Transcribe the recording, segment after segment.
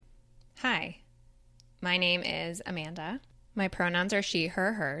Hi, my name is Amanda. My pronouns are she,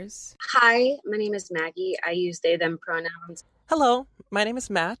 her, hers. Hi, my name is Maggie. I use they, them pronouns. Hello, my name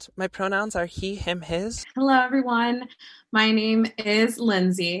is Matt. My pronouns are he, him, his. Hello, everyone. My name is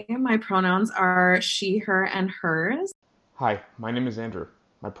Lindsay. My pronouns are she, her, and hers. Hi, my name is Andrew.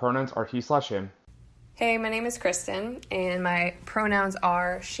 My pronouns are he/him. Hey, my name is Kristen, and my pronouns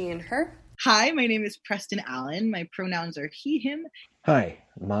are she and her. Hi, my name is Preston Allen. My pronouns are he, him. Hi,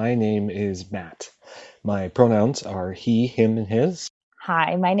 my name is Matt. My pronouns are he, him, and his.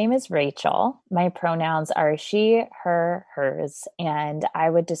 Hi, my name is Rachel. My pronouns are she, her, hers, and I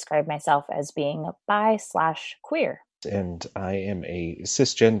would describe myself as being bi/queer. And I am a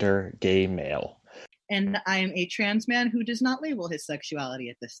cisgender gay male. And I am a trans man who does not label his sexuality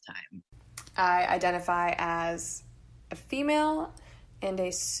at this time. I identify as a female and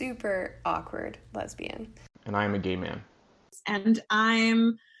a super awkward lesbian. And I am a gay man. And I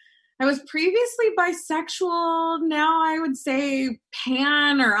was previously bisexual. Now I would say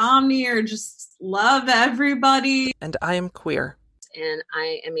pan or omni or just love everybody. And I am queer. And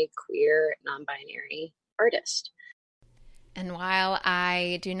I am a queer, non-binary artist. And while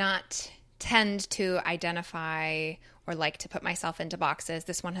I do not tend to identify or like to put myself into boxes,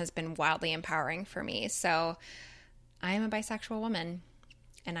 this one has been wildly empowering for me. So I am a bisexual woman,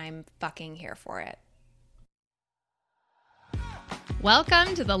 and I'm fucking here for it.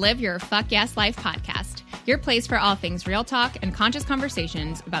 Welcome to the Live Your Fuck Yes Life podcast, your place for all things real talk and conscious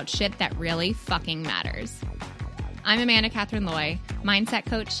conversations about shit that really fucking matters. I'm Amanda Catherine Loy, mindset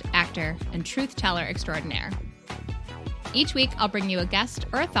coach, actor, and truth teller extraordinaire. Each week, I'll bring you a guest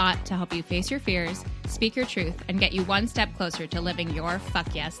or a thought to help you face your fears, speak your truth, and get you one step closer to living your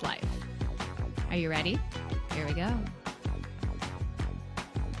fuck yes life. Are you ready? Here we go.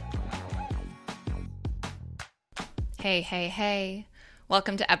 Hey.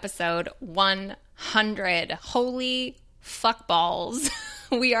 Welcome to episode 100. Holy fuck balls.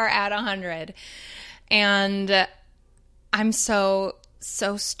 We are at 100. And I'm so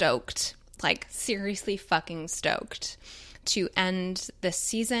stoked, like seriously fucking stoked to end this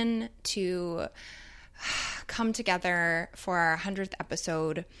season, to come together for our 100th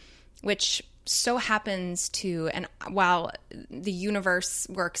episode, which so happens to, and while the universe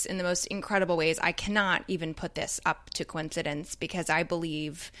works in the most incredible ways, I cannot even put this up to coincidence, because I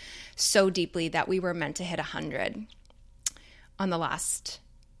believe so deeply that we were meant to hit 100 on the last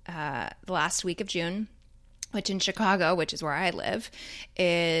week of June, which in Chicago, which is where I live,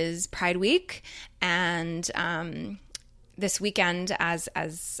 is Pride Week. And this weekend, as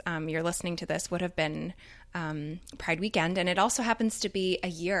you're listening to this, would have been Pride Weekend. And it also happens to be a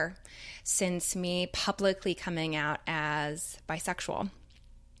year since me publicly coming out as bisexual.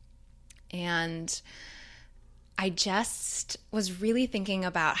 And I just was really thinking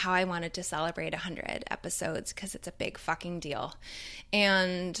about how I wanted to celebrate 100 episodes, because it's a big fucking deal.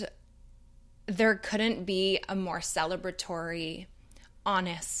 And there couldn't be a more celebratory,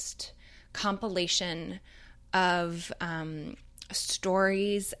 honest compilation of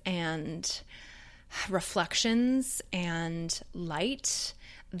stories and reflections and light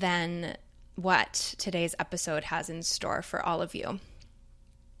than what today's episode has in store for all of you.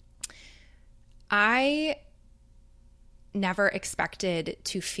 I never expected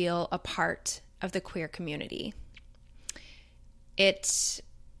to feel a part of the queer community. It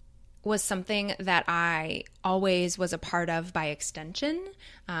was something that I always was a part of by extension.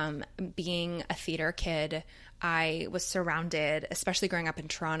 Being a theater kid, I was surrounded, especially growing up in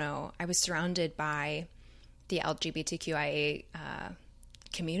Toronto, I was surrounded by the LGBTQIA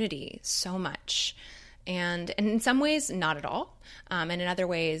community so much. And in some ways, not at all. And in other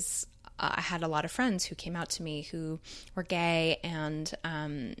ways, I had a lot of friends who came out to me who were gay, and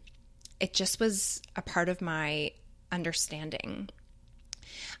it just was a part of my understanding.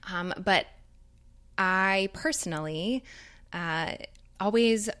 But I personally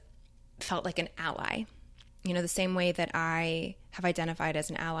always felt like an ally, you know, the same way that I have identified as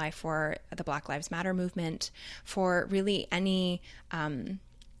an ally for the Black Lives Matter movement, for really any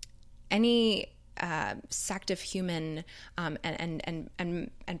sect of human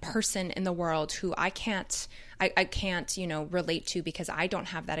and person in the world who I can't relate to, because I don't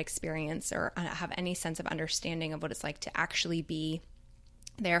have that experience or have any sense of understanding of what it's like to actually be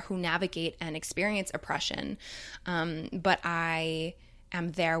there, who navigate and experience oppression. But I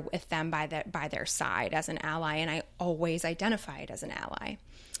am there with them by their side as an ally, and I always identified as an ally.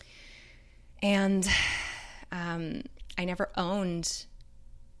 And I never owned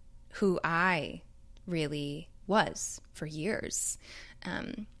who I really was for years.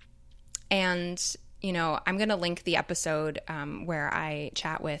 And, you know, I'm going to link the episode where I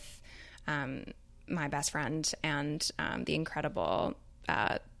chat with my best friend and the incredible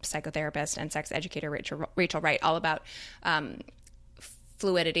psychotherapist and sex educator Rachel Wright, all about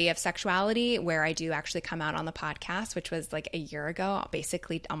fluidity of sexuality, where I do actually come out on the podcast, which was like a year ago,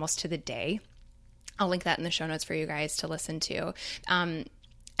 basically almost to the day. I'll link that in the show notes for you guys to listen to.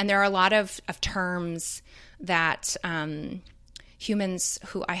 And there are a lot of terms that humans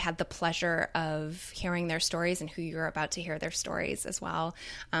who I had the pleasure of hearing their stories, and who you're about to hear their stories as well,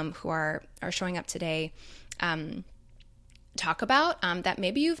 who are showing up today, talk about that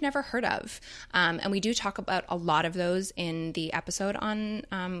maybe you've never heard of. And we do talk about a lot of those in the episode on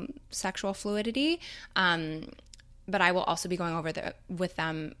sexual fluidity. But I will also be going over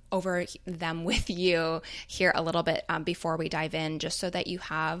them with you here a little bit before we dive in, just so that you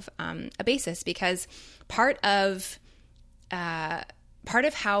have a basis, because part of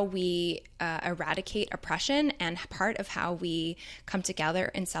how we eradicate oppression, and part of how we come together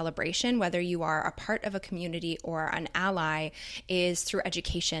in celebration, whether you are a part of a community or an ally, is through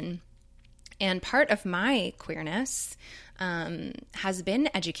education. And part of my queerness has been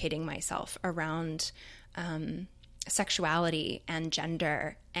educating myself around sexuality and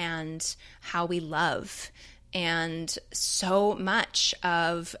gender and how we love. And so much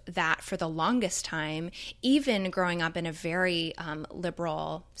of that for the longest time, even growing up in a very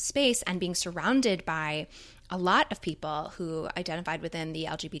liberal space and being surrounded by a lot of people who identified within the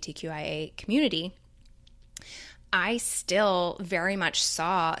LGBTQIA community, I still very much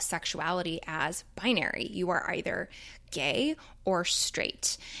saw sexuality as binary. You are either gay or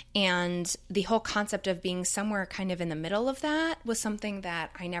straight. And the whole concept of being somewhere kind of in the middle of that was something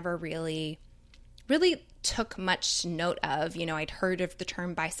that I never really took much note of. You know, I'd heard of the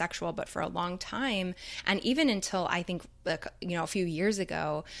term bisexual, but for a long time, and even until I think, a few years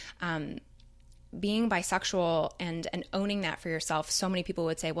ago, being bisexual and owning that for yourself, so many people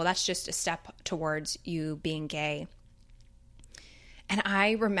would say, well, that's just a step towards you being gay. And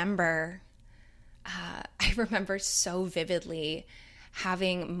I remember so vividly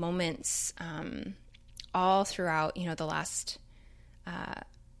having moments all throughout, the last,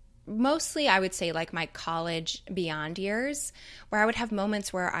 mostly I would say like my college beyond years, where I would have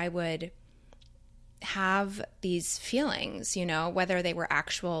moments where I would have these feelings, whether they were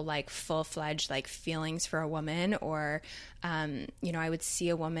actual like full-fledged like feelings for a woman, or I would see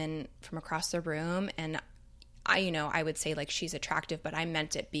a woman from across the room and I would say like she's attractive, but I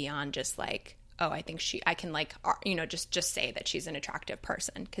meant it beyond just like, oh, I think I can like, just say that she's an attractive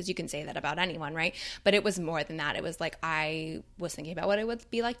person, because you can say that about anyone, right? But it was more than that. It was like I was thinking about what it would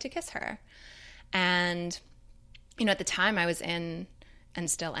be like to kiss her. And, at the time I was in,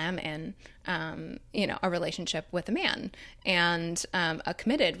 and still am in, a relationship with a man, and a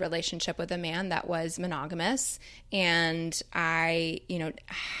committed relationship with a man that was monogamous. And I,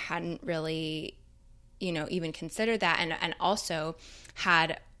 hadn't really, even considered that, and also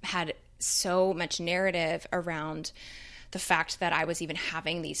had so much narrative around the fact that I was even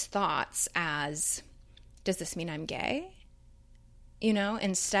having these thoughts as, does this mean I'm gay?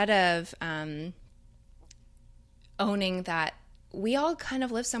 Instead of owning that we all kind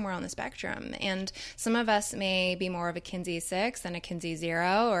of live somewhere on the spectrum, and some of us may be more of a Kinsey 6 than a Kinsey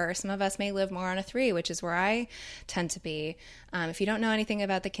 0, or some of us may live more on a 3, which is where I tend to be. If you don't know anything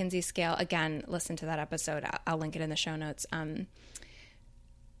about the Kinsey scale, again, listen to that episode. I'll link it in the show notes.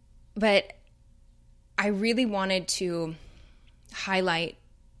 But I really wanted to highlight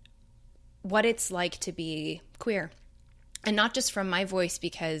what it's like to be queer, and not just from my voice,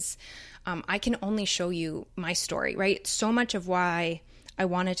 because I can only show you my story, right? So much of why I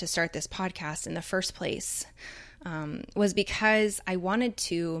wanted to start this podcast in the first place was because I wanted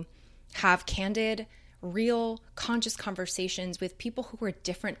to have candid, real, conscious conversations with people who were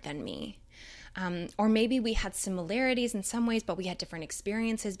different than me. Or maybe we had similarities in some ways, but we had different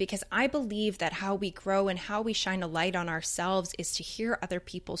experiences, because I believe that how we grow and how we shine a light on ourselves is to hear other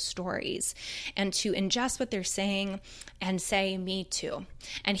people's stories and to ingest what they're saying and say, me too,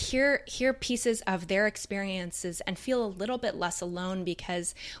 and hear pieces of their experiences and feel a little bit less alone,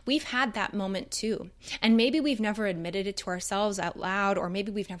 because we've had that moment too. And maybe we've never admitted it to ourselves out loud, or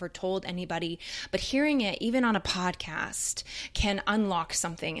maybe we've never told anybody, but hearing it, even on a podcast, can unlock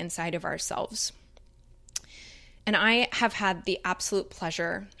something inside of ourselves. And I have had the absolute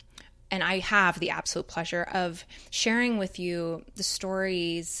pleasure, of sharing with you the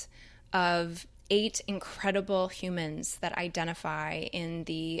stories of 8 incredible humans that identify in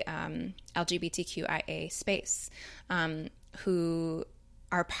the LGBTQIA space, who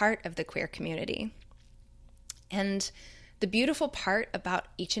are part of the queer community. And the beautiful part about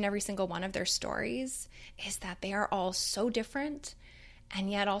each and every single one of their stories is that they are all so different,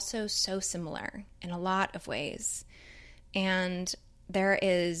 and yet also so similar in a lot of ways. And there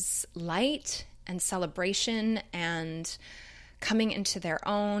is light and celebration and coming into their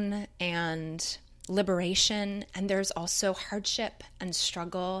own and liberation. And there's also hardship and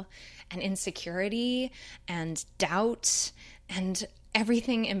struggle and insecurity and doubt and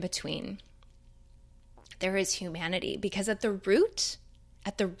everything in between. There is humanity, because at the root,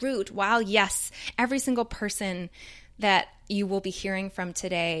 while yes, every single person that you will be hearing from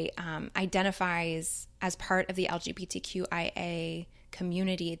today identifies as part of the LGBTQIA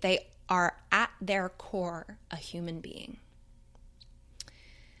community, they are at their core a human being.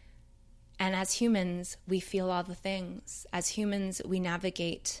 And as humans, we feel all the things. As humans, we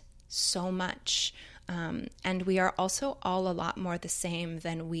navigate so much. And we are also all a lot more the same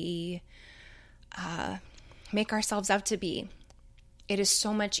than we make ourselves out to be. It is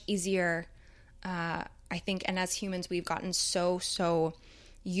so much easier, I think, and as humans, we've gotten so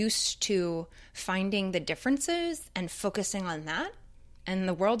used to finding the differences and focusing on that. And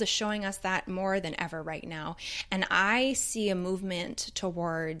the world is showing us that more than ever right now. And I see a movement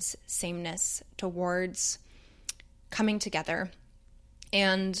towards sameness, towards coming together.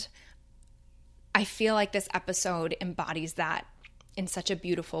 And I feel like this episode embodies that in such a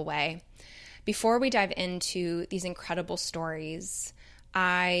beautiful way. Before we dive into these incredible stories,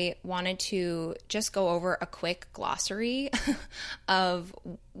 I wanted to just go over a quick glossary of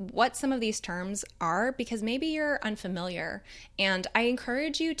what some of these terms are, because maybe you're unfamiliar. And I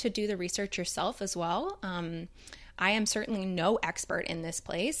encourage you to do the research yourself as well. I am certainly no expert in this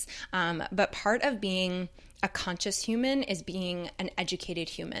place, but part of being a conscious human is being an educated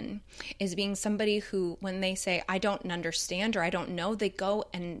human, is being somebody who, when they say, I don't understand or I don't know, they go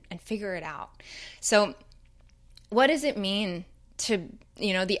and figure it out. So what does it mean to,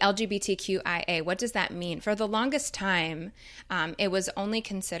 the LGBTQIA? What does that mean? For the longest time, it was only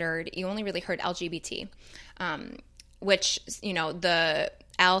considered, you only really heard LGBT, which, the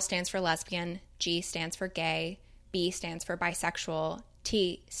L stands for lesbian, G stands for gay, B stands for bisexual,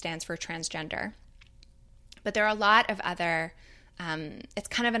 T stands for transgender. But there are a lot of other, it's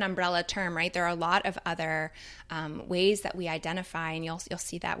kind of an umbrella term, right? There are a lot of other ways that we identify, and you'll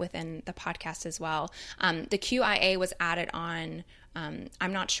see that within the podcast as well. The QIA was added on,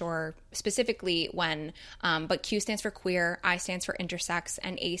 I'm not sure specifically when, but Q stands for queer, I stands for intersex,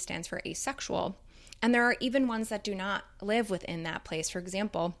 and A stands for asexual. And there are even ones that do not live within that place. For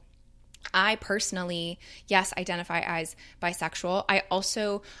example, I personally, yes, identify as bisexual. I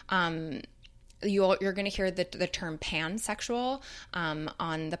also, you're going to hear the term pansexual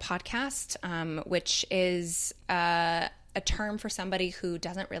on the podcast, which is a term for somebody who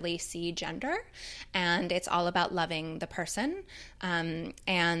doesn't really see gender, and it's all about loving the person. And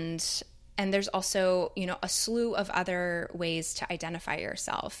there's also, a slew of other ways to identify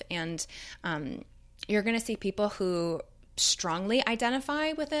yourself. And you're going to see people who strongly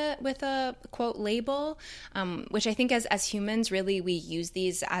identify with a quote label, which I think as humans, really, we use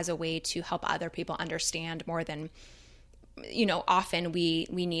these as a way to help other people understand more than, often we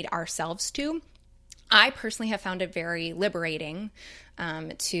need ourselves to. I personally have found it very liberating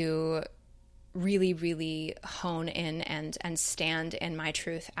to really, really hone in and stand in my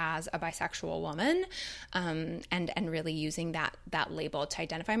truth as a bisexual woman, and really using that label to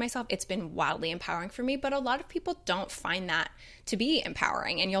identify myself. It's been wildly empowering for me, but a lot of people don't find that to be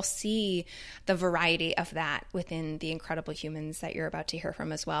empowering, and you'll see the variety of that within the incredible humans that you're about to hear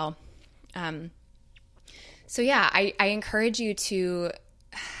from as well. So yeah, I encourage you to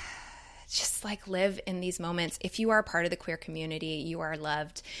just live in these moments. If you are part of the queer community, you are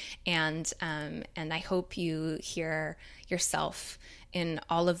loved, and I hope you hear yourself in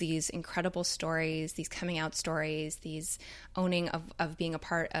all of these incredible stories, these coming out stories, these owning of being a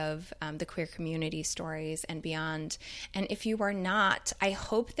part of the queer community stories and beyond. And if you are not, I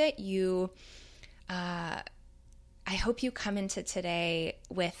hope that you come into today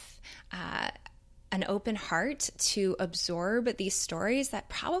with an open heart to absorb these stories that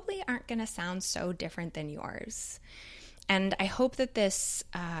probably aren't going to sound so different than yours. And I hope that this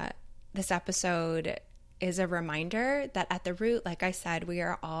episode is a reminder that at the root, like I said, we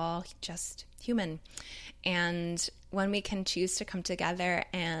are all just human. And when we can choose to come together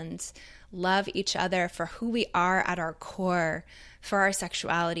and love each other for who we are at our core, for our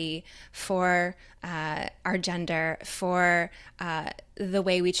sexuality, for our gender, for the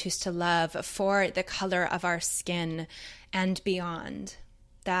way we choose to love, for the color of our skin, and beyond,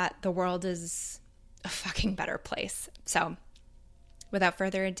 that the world is a fucking better place. So without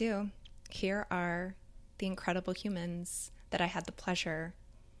further ado, here are the incredible humans that I had the pleasure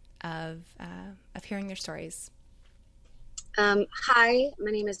of hearing their stories. Hi,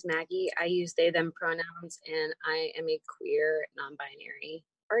 my name is Maggie. I use they, them pronouns, and I am a queer, non binary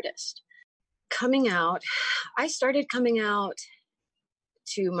artist. Coming out, I started coming out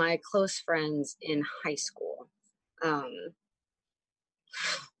to my close friends in high school.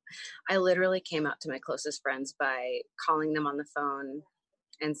 I literally came out to my closest friends by calling them on the phone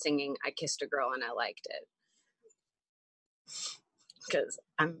and singing I Kissed a Girl and I Liked It. Because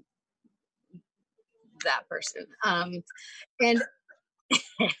I'm that person. And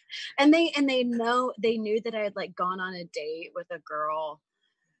and they knew that I had like gone on a date with a girl.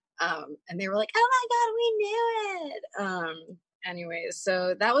 And they were like, oh my God, we knew it. Anyways,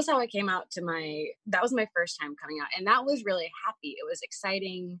 so that was how I came out that was my first time coming out. And that was really happy. It was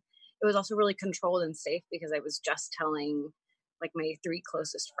exciting. It was also really controlled and safe because I was just telling like my 3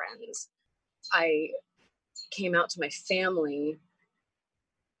 closest friends. I came out to my family.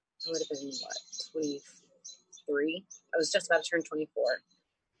 I would have been 23. I was just about to turn 24.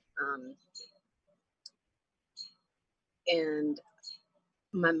 And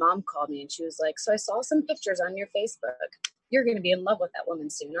my mom called me and she was like, so I saw some pictures on your Facebook. You're going to be in love with that woman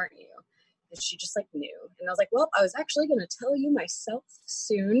soon, aren't you? And she just like knew. And I was like, well, I was actually going to tell you myself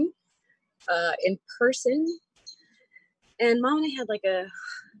soon in person. And Mom and I had like a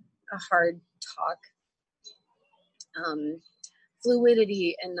hard talk.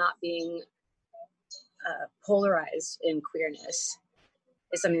 Fluidity and not being polarized in queerness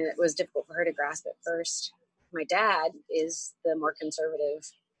is something that was difficult for her to grasp at first. My dad is the more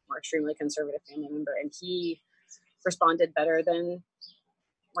extremely conservative family member, and he responded better than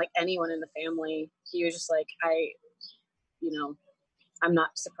like anyone in the family. He was just like, I'm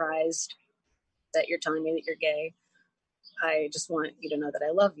not surprised that you're telling me that you're gay. I just want you to know that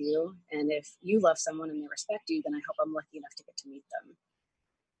I love you. And if you love someone and they respect you, then I hope I'm lucky enough to get to meet them.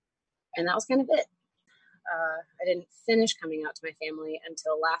 And that was kind of it. I didn't finish coming out to my family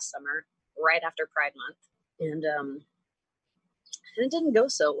until last summer, right after Pride Month. And it didn't go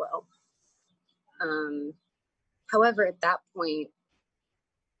so well. However, at that point,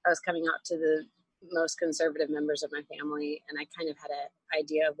 I was coming out to the most conservative members of my family, and I kind of had an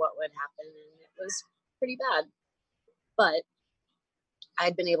idea of what would happen, and it was pretty bad. But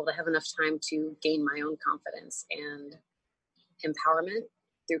I'd been able to have enough time to gain my own confidence and empowerment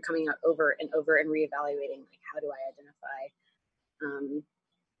through coming out over and over and reevaluating, like, how do I identify?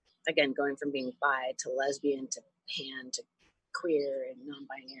 Again, going from being bi to lesbian to pan to queer and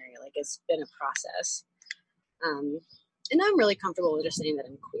non-binary, like it's been a process. And I'm really comfortable with just saying that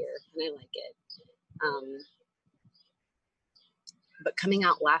I'm queer and I like it. But coming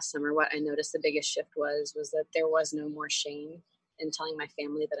out last summer, what I noticed the biggest shift was that there was no more shame in telling my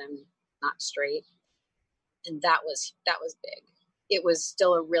family that I'm not straight. And that was big. It was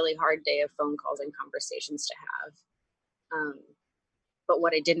still a really hard day of phone calls and conversations to have. But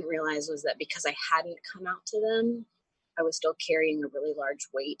what I didn't realize was that because I hadn't come out to them, I was still carrying a really large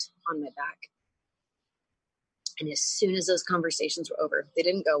weight on my back. And as soon as those conversations were over, they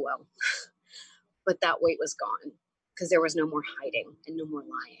didn't go well, but that weight was gone because there was no more hiding and no more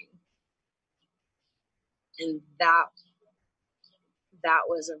lying. And that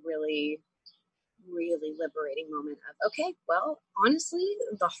was a really, really liberating moment of, okay, well, honestly,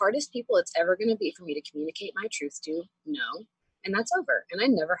 the hardest people it's ever going to be for me to communicate my truth to, no. And that's over. And I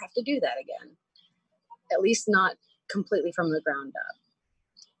never have to do that again, at least not completely from the ground up.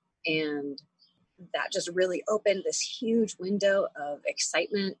 And that just really opened this huge window of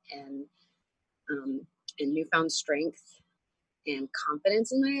excitement and newfound strength and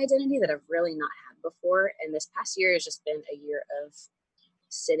confidence in my identity that I've really not had before. And this past year has just been a year of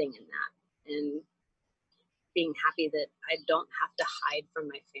sitting in that and being happy that I don't have to hide from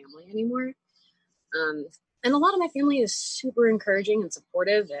my family anymore. And a lot of my family is super encouraging and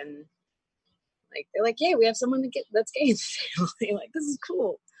supportive, and like they're like, "Yeah, we have someone that's gay in the family. Like, this is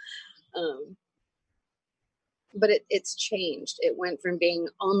cool." But it's changed. It went from being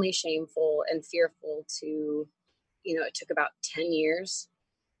only shameful and fearful to, it took about 10 years,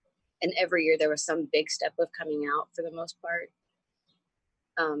 and every year there was some big step of coming out for the most part.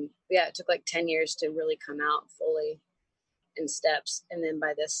 It took like 10 years to really come out fully in steps, and then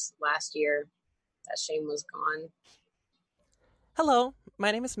by this last year, that shame was gone. Hello,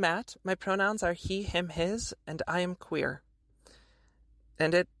 my name is Matt. My pronouns are he, him, his, and I am queer.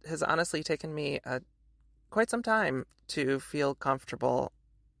 And it has honestly taken me quite some time to feel comfortable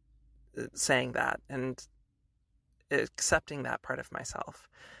saying that and accepting that part of myself.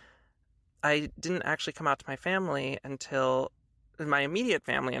 I didn't actually come out to my immediate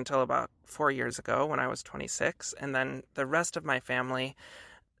family until about 4 years ago when I was 26, and then the rest of my family,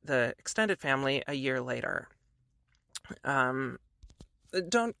 the extended family, a year later.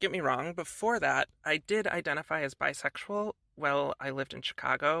 Don't get me wrong, before that, I did identify as bisexual while I lived in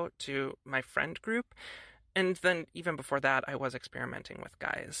Chicago to my friend group. And then even before that, I was experimenting with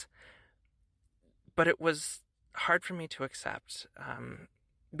guys. But it was hard for me to accept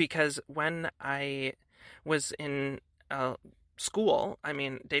because when I was in school, I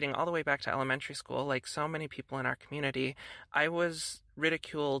mean, dating all the way back to elementary school, like so many people in our community, I was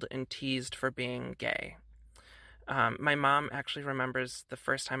ridiculed and teased for being gay. My mom actually remembers the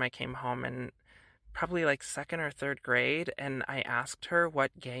first time I came home in probably like second or third grade, and I asked her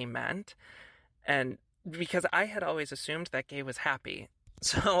what gay meant. And because I had always assumed that gay was happy.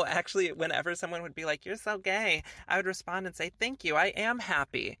 So actually, whenever someone would be like, "You're so gay," I would respond and say, "Thank you, I am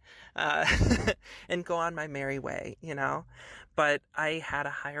happy," and go on my merry way, you know? But I had a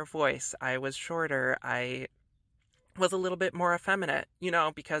higher voice. I was shorter. I was a little bit more effeminate, you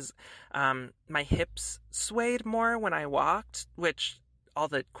know, because my hips swayed more when I walked, which all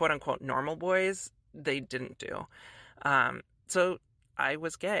the quote-unquote normal boys, they didn't do. So I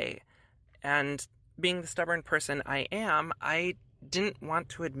was gay. And being the stubborn person I am, I didn't want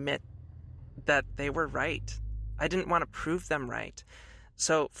to admit that they were right. I didn't want to prove them right.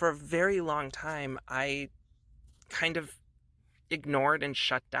 So for a very long time, I kind of ignored and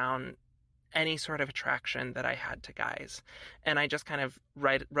shut down any sort of attraction that I had to guys. And I just kind of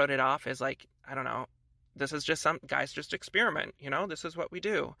wrote it off as like, I don't know, this is just some guys just experiment, you know, this is what we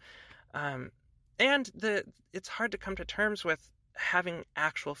do. And it's hard to come to terms with having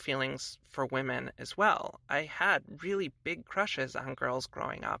actual feelings for women as well. I had really big crushes on girls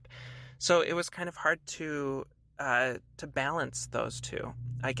growing up. So it was kind of hard to balance those two,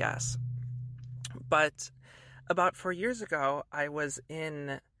 I guess. But about 4 years ago, I was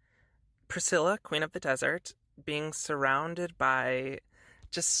in Priscilla, Queen of the Desert, being surrounded by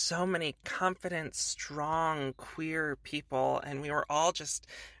just so many confident, strong, queer people, and we were all just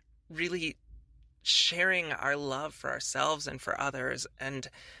really sharing our love for ourselves and for others, and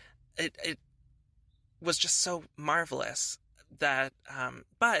it was just so marvelous that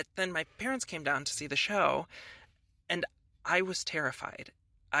but then my parents came down to see the show, and I was terrified.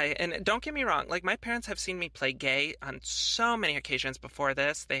 And don't get me wrong, like, my parents have seen me play gay on so many occasions before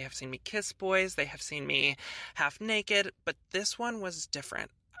this. They have seen me kiss boys, they have seen me half naked, but this one was different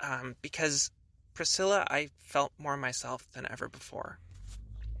because Priscilla, I felt more myself than ever before.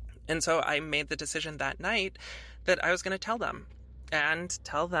 And so I made the decision that night that I was going to tell them. And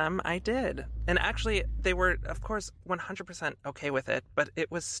tell them I did. And actually, they were, of course, 100% okay with it. But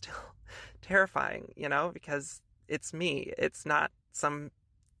it was still terrifying, you know, because it's me. It's not some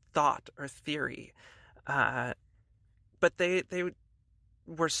thought or theory. But they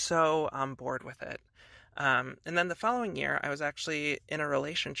were so on board with it. And then the following year, I was actually in a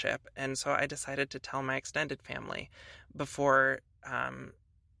relationship. And so I decided to tell my extended family before...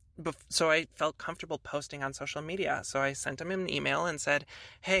 So I felt comfortable posting on social media. So I sent him an email and said,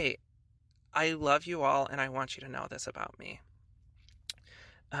 "Hey, I love you all, and I want you to know this about me."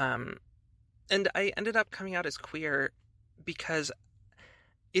 And I ended up coming out as queer because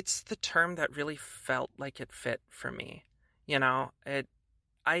it's the term that really felt like it fit for me. You know,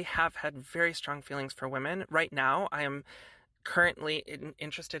 I have had very strong feelings for women. Right now, I am currently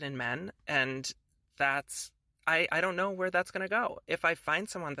interested in men, and that's... I don't know where that's going to go. If I find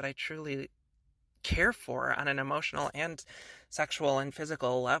someone that I truly care for on an emotional and sexual and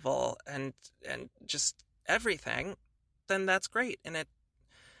physical level and just everything, then that's great. And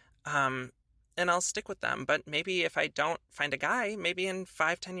I'll stick with them. But maybe if I don't find a guy, maybe in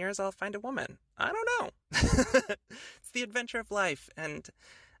 5-10 years I'll find a woman. I don't know. It's the adventure of life. And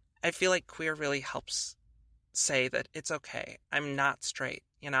I feel like queer really helps say that it's okay. I'm not straight,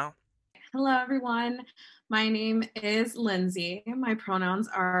 you know? Hello, everyone. My name is Lindsay. My pronouns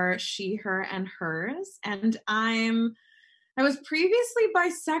are she, her, and hers. And I was previously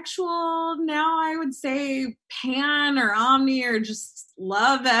bisexual. Now I would say pan or omni or just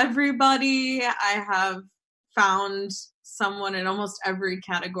love everybody. I have found someone in almost every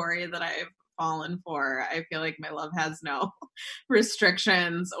category that I've fallen for. I feel like my love has no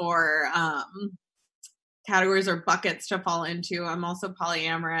restrictions or categories or buckets to fall into. I'm also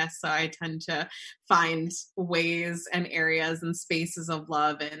polyamorous, so I tend to find ways and areas and spaces of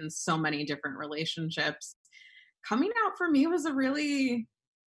love in so many different relationships. Coming out for me was a really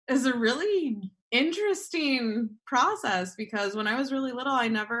interesting process because when I was really little, I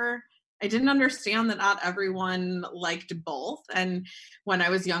didn't understand that not everyone liked both. And when I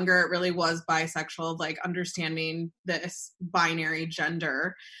was younger, it really was bisexual, like understanding this binary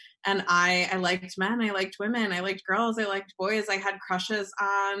gender. And I liked men, I liked women, I liked girls, I liked boys. I had crushes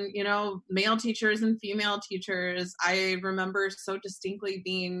on, male teachers and female teachers. I remember so distinctly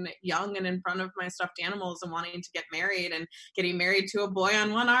being young and in front of my stuffed animals and wanting to get married and getting married to a boy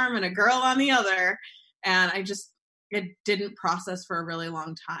on one arm and a girl on the other. And it didn't process for a really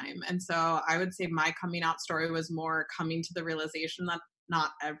long time. And so I would say my coming out story was more coming to the realization that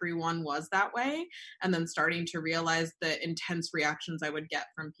not everyone was that way, and then starting to realize the intense reactions I would get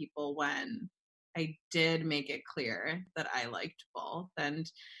from people when I did make it clear that I liked both. And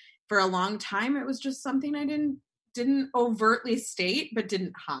for a long time, it was just something I didn't overtly state, but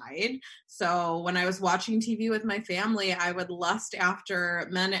didn't hide. So when I was watching TV with my family, I would lust after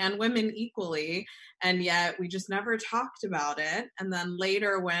men and women equally, and yet we just never talked about it. And then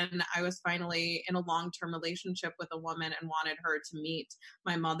later, when I was finally in a long-term relationship with a woman and wanted her to meet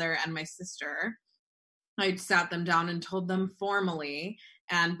my mother and my sister, I sat them down and told them formally,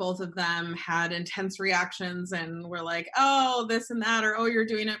 and both of them had intense reactions and were like, oh, this and that, or, oh, you're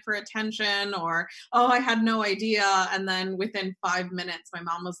doing it for attention, or, oh, I had no idea. And then within 5 minutes, my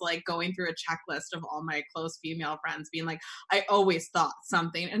mom was like going through a checklist of all my close female friends being like, I always thought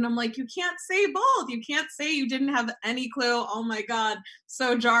something. And I'm like, you can't say both. You can't say you didn't have any clue. Oh my God,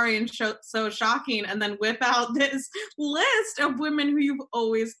 so jarring, so shocking. And then whip out this list of women who you've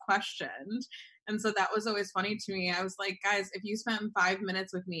always questioned. And so that was always funny to me. I was like, guys, if you spent 5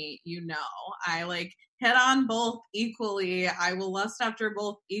 minutes with me, I like hit on both equally. I will lust after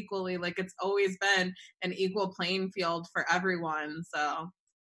both equally. Like, it's always been an equal playing field for everyone. So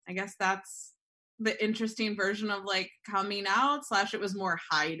I guess that's the interesting version of like coming out / it was more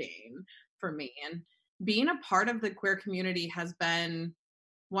hiding for me. And being a part of the queer community has been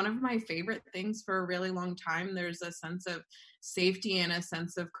one of my favorite things for a really long time. There's a sense of safety and a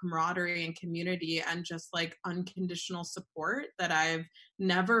sense of camaraderie and community and just like unconditional support that I've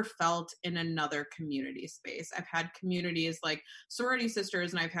never felt in another community space. I've had communities like sorority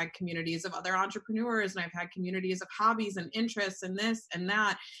sisters, and I've had communities of other entrepreneurs, and I've had communities of hobbies and interests and this and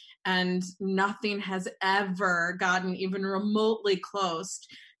that. And nothing has ever gotten even remotely close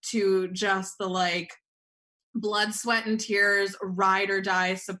to just the like blood, sweat, and tears, ride or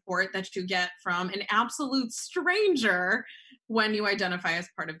die support that you get from an absolute stranger when you identify as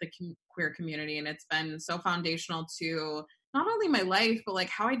part of the queer community. And it's been so foundational to not only my life, but like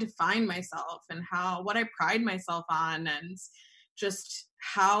how I define myself and what I pride myself on, and just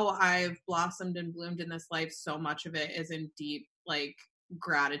how I've blossomed and bloomed in this life. So much of it is in deep, like,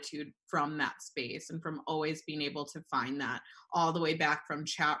 gratitude from that space and from always being able to find that, all the way back from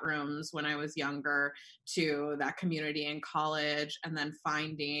chat rooms when I was younger to that community in college, and then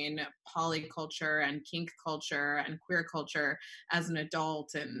finding polyculture and kink culture and queer culture as an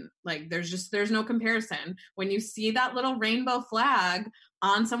adult. And like there's no comparison. When you see that little rainbow flag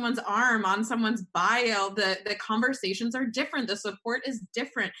on someone's arm, on someone's bio, the conversations are different, the support is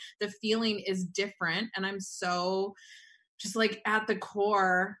different, the feeling is different. And I'm so just like at the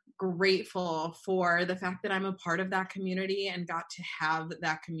core grateful for the fact that I'm a part of that community and got to have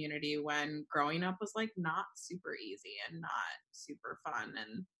that community when growing up was like not super easy and not super fun.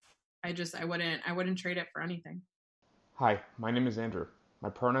 And I wouldn't trade it for anything. Hi, my name is Andrew.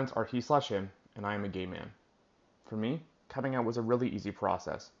 My pronouns are he/him, and I am a gay man. For me, coming out was a really easy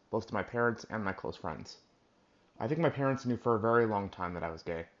process, both to my parents and my close friends. I think my parents knew for a very long time that I was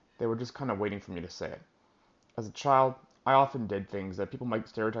gay. They were just kind of waiting for me to say it. As a child, I often did things that people might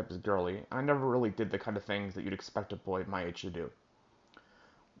stereotype as girly, and I never really did the kind of things that you'd expect a boy my age to do.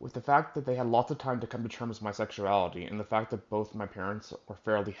 With the fact that they had lots of time to come to terms with my sexuality, and the fact that both my parents were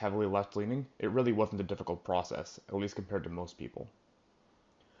fairly heavily left-leaning, it really wasn't a difficult process, at least compared to most people.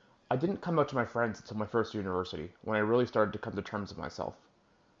 I didn't come out to my friends until my first year university, when I really started to come to terms with myself.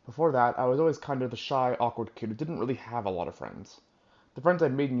 Before that, I was always kind of the shy, awkward kid who didn't really have a lot of friends. The friends I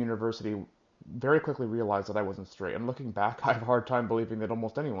made in university very quickly realized that I wasn't straight, and looking back, I have a hard time believing that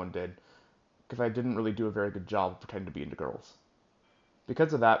almost anyone did, because I didn't really do a very good job of pretending to be into girls.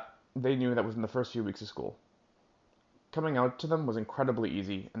 Because of that, they knew that within the first few weeks of school. Coming out to them was incredibly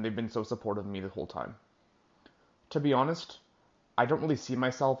easy, and they've been so supportive of me the whole time. To be honest, I don't really see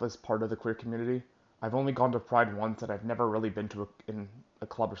myself as part of the queer community. I've only gone to Pride once, and I've never really been to in a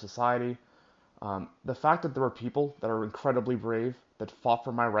club or society. The fact that there are people that are incredibly brave, that fought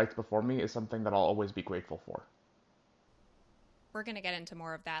for my rights before me, is something that I'll always be grateful for. We're going to get into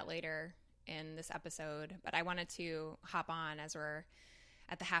more of that later in this episode, but I wanted to hop on as we're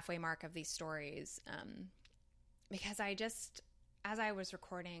at the halfway mark of these stories, because as I was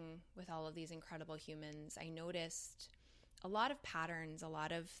recording with all of these incredible humans, I noticed a lot of patterns, a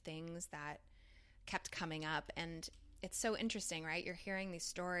lot of things that kept coming up, and it's so interesting, right? You're hearing these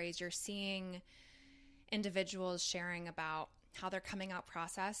stories, you're seeing individuals sharing about how their coming out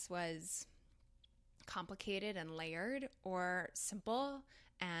process was complicated and layered, or simple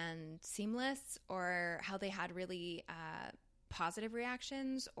and seamless, or how they had really positive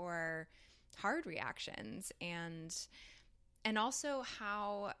reactions or hard reactions, and also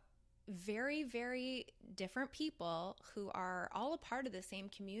how very, very different people who are all a part of the same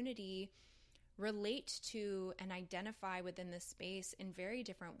community relate to and identify within this space in very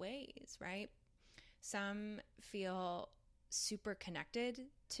different ways, right? Some feel super connected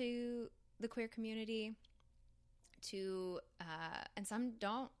to the queer community, and some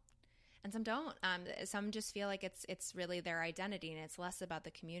don't. Some just feel like it's really their identity, and it's less about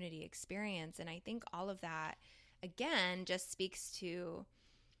the community experience. And I think all of that, again, just speaks to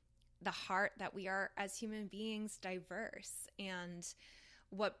the heart that we are as human beings diverse. And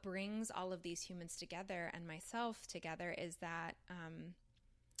what brings all of these humans together, and myself together, is that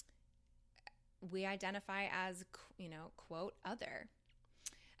we identify as, quote, other.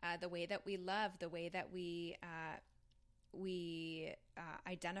 The way that we love, the way that we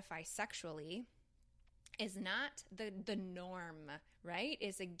identify sexually is not the norm, right?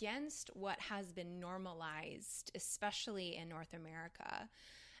 Is against what has been normalized, especially in North America.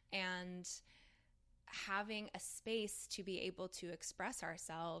 And having a space to be able to express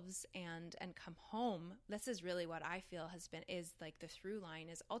ourselves and come home, this is really what I feel is like the through line,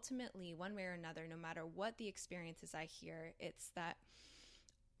 is ultimately, one way or another, no matter what the experiences I hear, it's that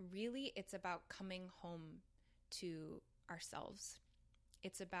really it's about coming home to ourselves.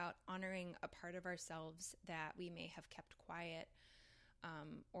 It's about honoring a part of ourselves that we may have kept quiet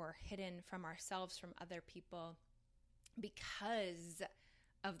or hidden from ourselves, from other people, because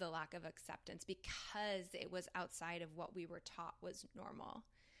of the lack of acceptance, because it was outside of what we were taught was normal,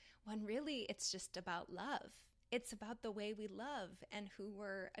 when really it's just about love. It's about the way we love and who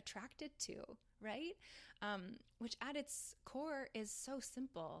we're attracted to, right? Which at its core is so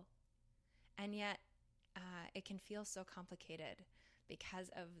simple, and yet it can feel so complicated because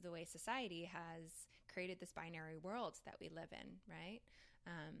of the way society has created this binary world that we live in, right?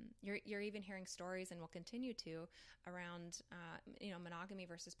 You're even hearing stories, and will continue to, around monogamy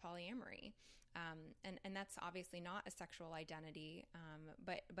versus polyamory, and that's obviously not a sexual identity,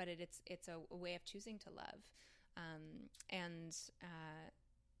 but it's a way of choosing to love, and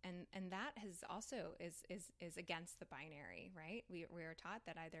that has also is against the binary, right? We are taught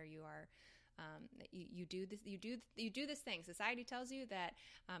that either you are you do this thing. Society tells you that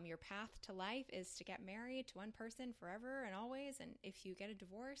your path to life is to get married to one person forever and always, and if you get a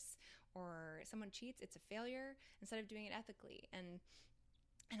divorce or someone cheats, it's a failure, instead of doing it ethically. And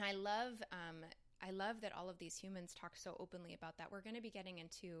I love that all of these humans talk so openly about that. We're going to be getting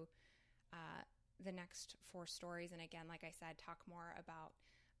into the next 4 stories, and again, like I said, talk more about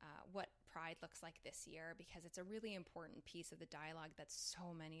what Pride looks like this year, because it's a really important piece of the dialogue that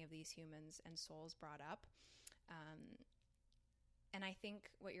so many of these humans and souls brought up. And I think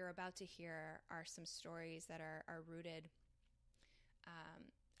what you're about to hear are some stories that are rooted,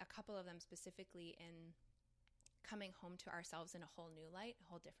 a couple of them specifically, in coming home to ourselves in a whole new light, a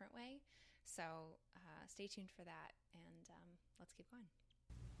whole different way. So stay tuned for that, and let's keep going.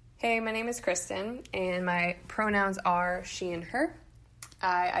 Hey, my name is Kristen, and my pronouns are she and her.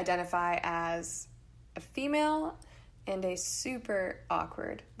 I identify as a female and a super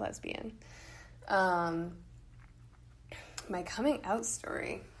awkward lesbian. My coming out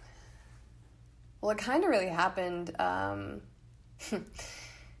story. Well, it kind of really happened.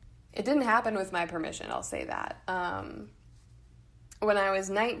 It didn't happen with my permission, I'll say that. When I was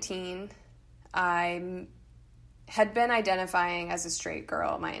 19, I had been identifying as a straight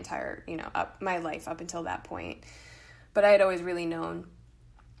girl my entire, my life up until that point. But I had always really known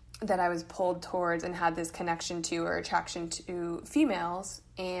that I was pulled towards and had this connection to or attraction to females.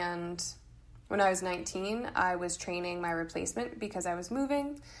 And when I was 19, I was training my replacement because I was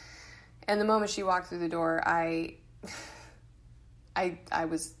moving. And the moment she walked through the door, I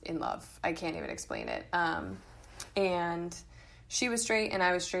was in love. I can't even explain it. And she was straight and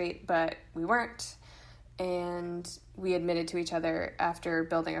I was straight, but we weren't. And we admitted to each other after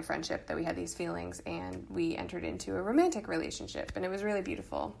building a friendship that we had these feelings, and we entered into a romantic relationship, and it was really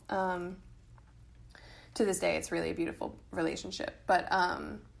beautiful. To this day, it's really a beautiful relationship. But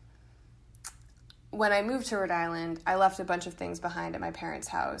when I moved to Rhode Island, I left a bunch of things behind at my parents'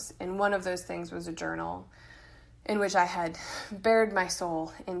 house, and one of those things was a journal in which I had bared my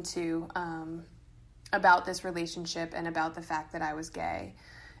soul into about this relationship and about the fact that I was gay.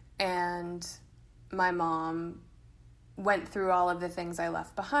 And my mom went through all of the things I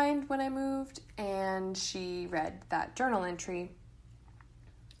left behind when I moved, and she read that journal entry,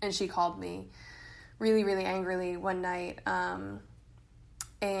 and she called me really, really angrily one night,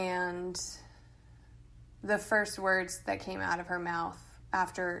 and the first words that came out of her mouth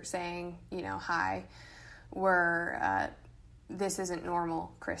after saying, hi, were, "This isn't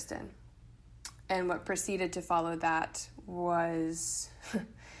normal, Kristen." And what proceeded to follow that was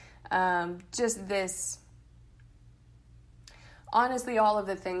just this, honestly, all of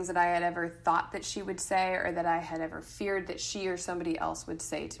the things that I had ever thought that she would say or that I had ever feared that she or somebody else would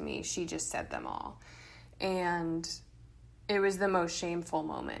say to me, she just said them all. And it was the most shameful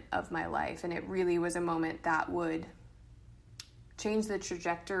moment of my life, and it really was a moment that would change the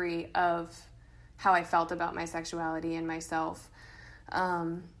trajectory of how I felt about my sexuality and myself.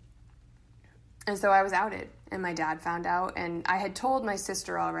 And so I was outed, and my dad found out, and I had told my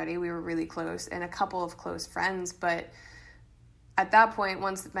sister already. We were really close, and a couple of close friends, but at that point,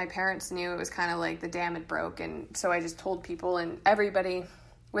 once my parents knew, it was kind of like the dam had broke, and so I just told people, and everybody,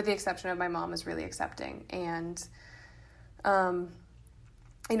 with the exception of my mom, was really accepting. And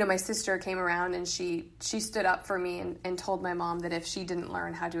my sister came around, and she stood up for me and told my mom that if she didn't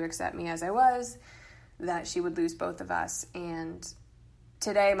learn how to accept me as I was, that she would lose both of us. And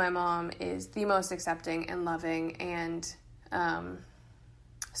today my mom is the most accepting and loving and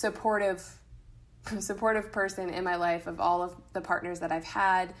supportive person in my life of all of the partners that I've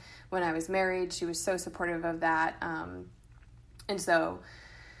had. When I was married, she was so supportive of that. And so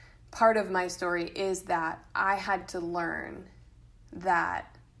part of my story is that I had to learn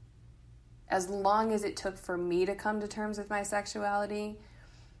that as long as it took for me to come to terms with my sexuality,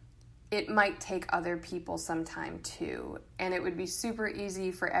 it might take other people some time too. And it would be super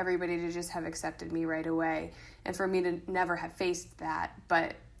easy for everybody to just have accepted me right away and for me to never have faced that.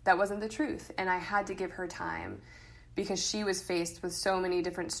 But that wasn't the truth. And I had to give her time because she was faced with so many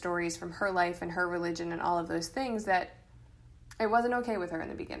different stories from her life and her religion and all of those things that it wasn't okay with her in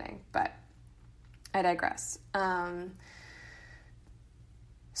the beginning. But I digress.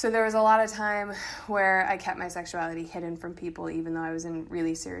 So there was a lot of time where I kept my sexuality hidden from people, even though I was in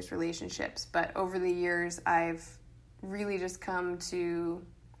really serious relationships. But over the years, I've really just come to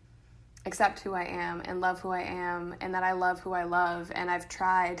accept who I am and love who I am, and that I love who I love. And I've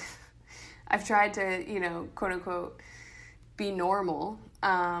tried to, quote unquote, be normal,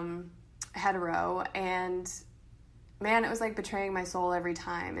 hetero. And man, it was like betraying my soul every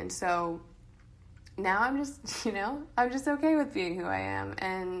time. And so now I'm just, I'm just okay with being who I am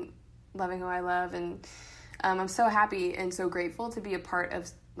and loving who I love. And I'm so happy and so grateful to be a part of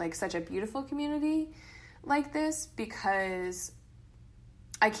like such a beautiful community like this, because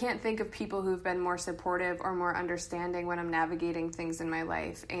I can't think of people who've been more supportive or more understanding when I'm navigating things in my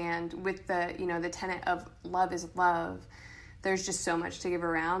life. And with the, the tenet of love is love, there's just so much to give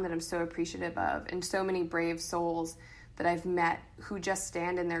around that I'm so appreciative of, and so many brave souls that I've met who just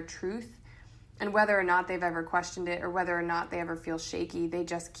stand in their truth. And whether or not they've ever questioned it or whether or not they ever feel shaky, they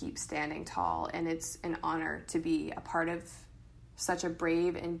just keep standing tall. And it's an honor to be a part of such a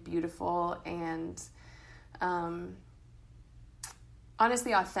brave and beautiful and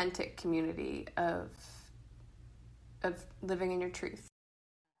honestly authentic community of living in your truth.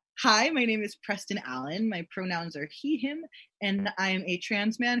 Hi, my name is Preston Allen. My pronouns are he, him, and I am a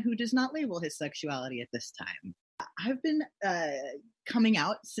trans man who does not label his sexuality at this time. I've been coming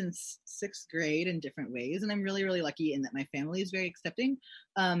out since 6th grade in different ways, and I'm really, really lucky in that my family is very accepting,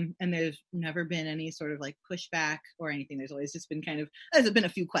 and there's never been any sort of like pushback or anything. There's always just been there's been a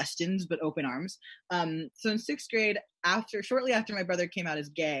few questions, but open arms. So in 6th grade, shortly after my brother came out as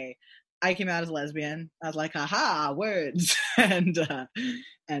gay, I came out as a lesbian. I was like, aha, words and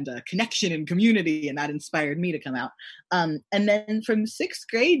connection and community, and that inspired me to come out. And then from 6th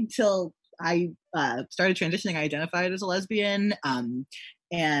grade till I started transitioning, I identified as a lesbian,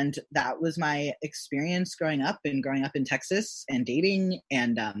 and that was my experience growing up in Texas and dating,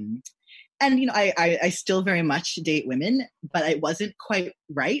 and I still very much date women, but it wasn't quite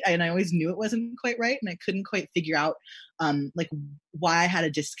right, and I always knew it wasn't quite right, and I couldn't quite figure out why I had a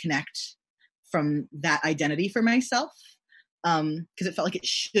disconnect from that identity for myself. Because it felt like it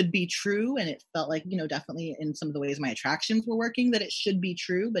should be true, and it felt like, definitely in some of the ways my attractions were working, that it should be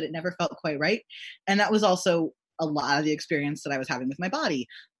true, but it never felt quite right. And that was also a lot of the experience that I was having with my body.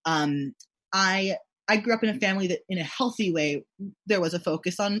 I grew up in a family that, in a healthy way, there was a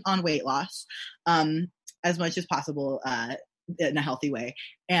focus on weight loss, as much as possible, in a healthy way.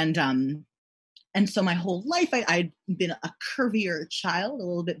 And so my whole life, I'd been a curvier child, a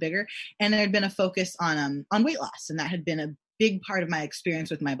little bit bigger, and there had been a focus on weight loss, and that had been a big part of my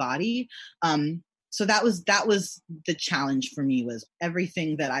experience with my body. so that was the challenge for me, was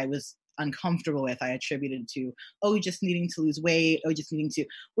everything that I was uncomfortable with, I attributed to, oh, just needing to lose weight, oh, just needing to,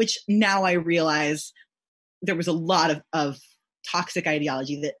 which now I realize there was a lot of toxic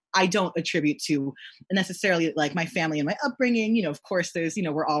ideology that I don't attribute to necessarily like my family and my upbringing. You know, of course there's, you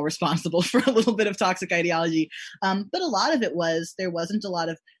know, we're all responsible for a little bit of toxic ideology. But a lot of it was, there wasn't a lot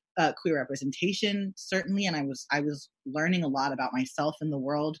of queer representation, certainly. And I was learning a lot about myself and the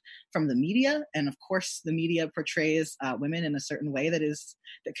world from the media. And of course the media portrays women in a certain way that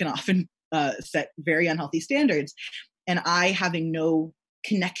can often set very unhealthy standards. And I, having no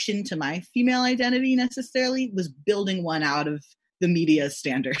connection to my female identity necessarily, was building one out of the media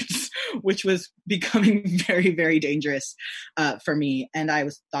standards, which was becoming very, very dangerous for me. And I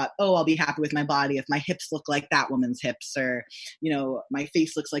thought, oh, I'll be happy with my body if my hips look like that woman's hips, or, you know, my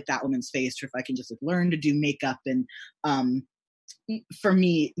face looks like that woman's face, or if I can just learn to do makeup. And for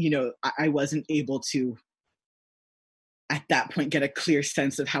me, you know, I wasn't able to, at that point, get a clear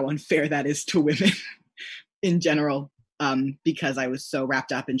sense of how unfair that is to women in general. Because I was so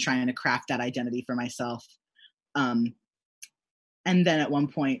wrapped up in trying to craft that identity for myself. And then at one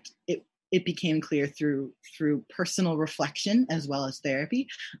point, it became clear through personal reflection as well as therapy,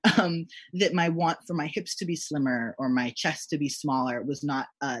 that my want for my hips to be slimmer or my chest to be smaller was not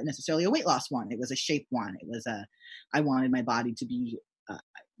necessarily a weight loss one. It was a shape one. It was I wanted my body to be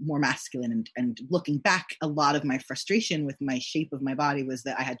more masculine. And looking back, a lot of my frustration with my shape of my body was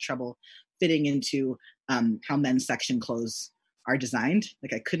that I had trouble fitting into how men's section clothes are designed.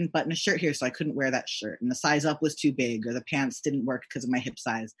 Like I couldn't button a shirt here, so I couldn't wear that shirt. And the size up was too big, or the pants didn't work because of my hip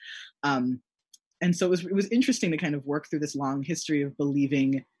size. And so it was interesting to kind of work through this long history of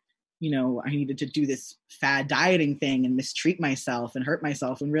believing, you know, I needed to do this fad dieting thing and mistreat myself and hurt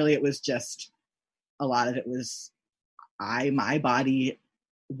myself. And really it was just, a lot of it was, my body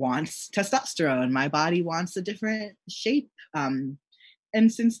wants testosterone. My body wants a different shape. And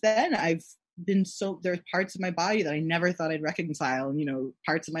since then there's parts of my body that I never thought I'd reconcile. And, you know,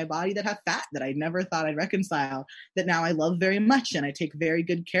 parts of my body that have fat that I never thought I'd reconcile, that now I love very much and I take very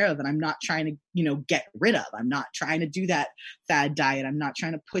good care of. And I'm not trying to, you know, get rid of. I'm not trying to do that fad diet. I'm not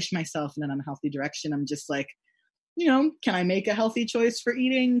trying to push myself in an unhealthy direction. I'm just like, you know, can I make a healthy choice for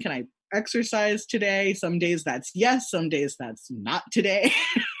eating? Can I exercise today? Some days that's yes, some days that's not today.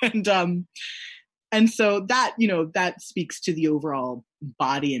 And so that, you know, that speaks to the overall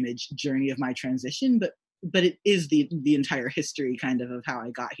body image journey of my transition, but it is the entire history kind of how I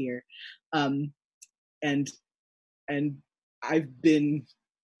got here. And I've been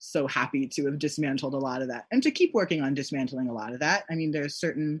so happy to have dismantled a lot of that and to keep working on dismantling a lot of that. I mean, there's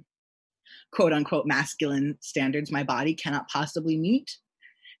certain quote unquote masculine standards my body cannot possibly meet.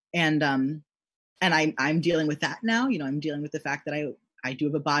 And I'm dealing with that now. You know, I'm dealing with the fact that I do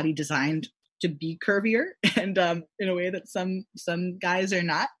have a body designed to be curvier and in a way that some guys are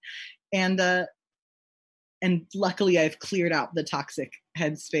not. And luckily I've cleared out the toxic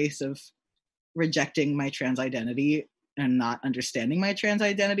headspace of rejecting my trans identity and not understanding my trans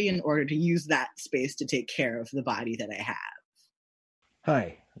identity in order to use that space to take care of the body that I have.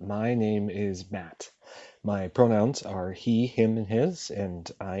 Hi, my name is Matt. My pronouns are he, him, and his,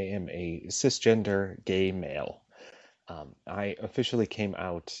 and I am a cisgender gay male. I officially came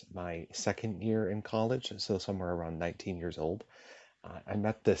out my second year in college, so somewhere around 19 years old. I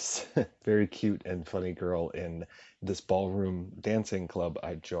met this very cute and funny girl in this ballroom dancing club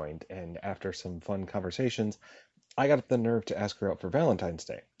I joined, and after some fun conversations, I got the nerve to ask her out for Valentine's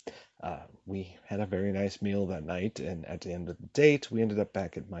Day. We had a very nice meal that night, and at the end of the date, we ended up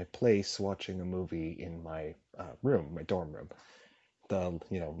back at my place watching a movie in my room, my dorm room. The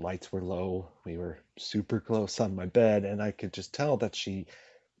lights were low. We were super close on my bed, and I could just tell that she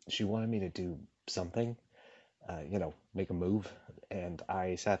wanted me to do something, make a move. And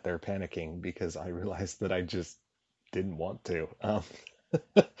I sat there panicking because I realized that I just didn't want to.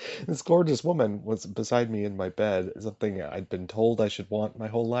 This gorgeous woman was beside me in my bed, something I'd been told I should want my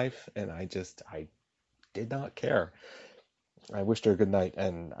whole life, and I did not care. I wished her good night,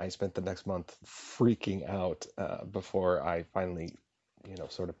 and I spent the next month freaking out before I finally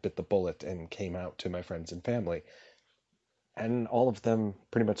sort of bit the bullet and came out to my friends and family. And all of them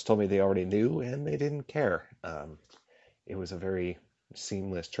pretty much told me they already knew and they didn't care. It was a very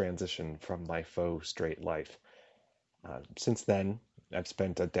seamless transition from my faux straight life. Since then, I've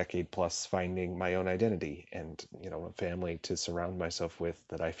spent a decade plus finding my own identity and, a family to surround myself with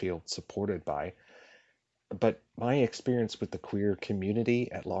that I feel supported by. But my experience with the queer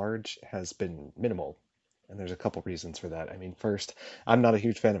community at large has been minimal. And there's a couple reasons for that. I mean, first, I'm not a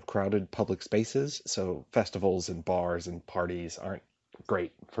huge fan of crowded public spaces, so festivals and bars and parties aren't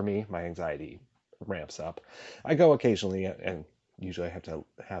great for me. My anxiety ramps up. I go occasionally, and usually I have to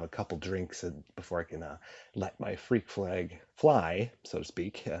have a couple drinks before I can let my freak flag fly, so to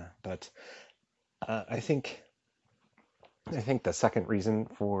speak. But I think the second reason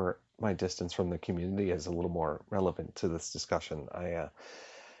for my distance from the community is a little more relevant to this discussion.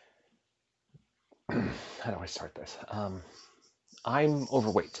 How do I start this? I'm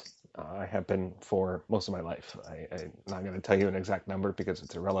overweight. I have been for most of my life. I'm not going to tell you an exact number because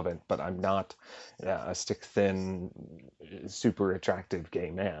it's irrelevant, but I'm not a stick thin, super attractive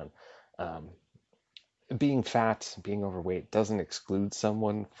gay man. Being fat, being overweight doesn't exclude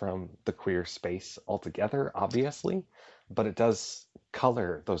someone from the queer space altogether, obviously, but it does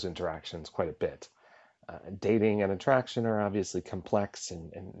color those interactions quite a bit. Dating and attraction are obviously complex,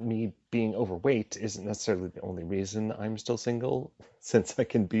 and me being overweight isn't necessarily the only reason I'm still single, since I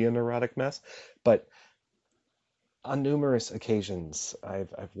can be a neurotic mess. But on numerous occasions,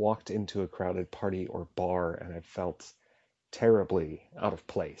 I've walked into a crowded party or bar and I've felt terribly out of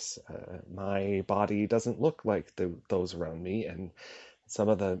place. My body doesn't look like those around me, and some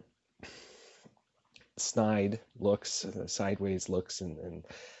of the snide looks, sideways looks, and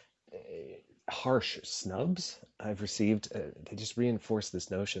harsh snubs I've received, they just reinforce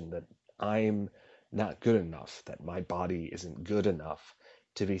this notion that I'm not good enough, that my body isn't good enough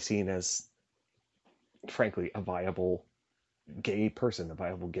to be seen as, frankly, a viable gay person, a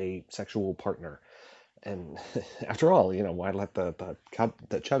viable gay sexual partner. And after all, why let the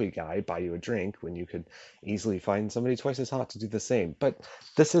chubby guy buy you a drink when you could easily find somebody twice as hot to do the same? But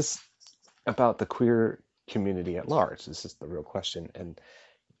this is about the queer community at large. This is the real question. And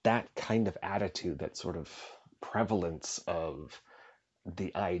that kind of attitude, that sort of prevalence of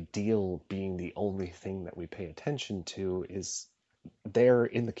the ideal being the only thing that we pay attention to, is there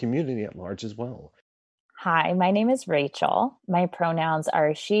in the community at large as well. Hi, my name is Rachel. My pronouns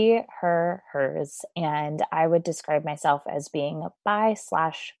are she, her, hers, and I would describe myself as being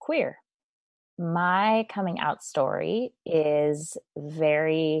bi/queer. My coming out story is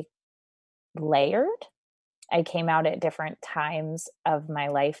very layered. I came out at different times of my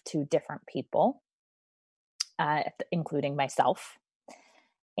life to different people, including myself.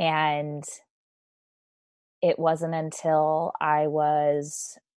 And it wasn't until I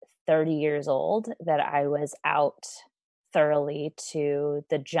was 30 years old that I was out thoroughly to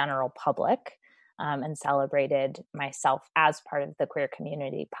the general public, and celebrated myself as part of the queer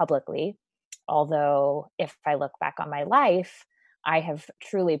community publicly. Although, if I look back on my life, I have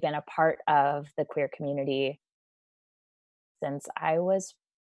truly been a part of the queer community since I was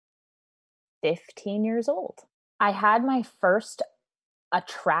 15 years old. I had my first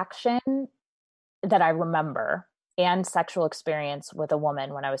attraction that I remember and sexual experience with a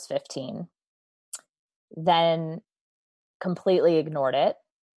woman when I was 15, then completely ignored it,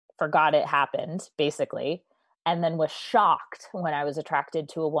 forgot it happened, basically, and then was shocked when I was attracted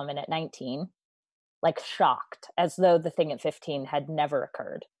to a woman at 19, like shocked, as though the thing at 15 had never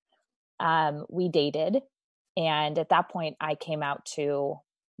occurred. We dated, and at that point, I came out to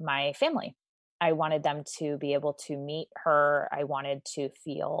my family. I wanted them to be able to meet her. I wanted to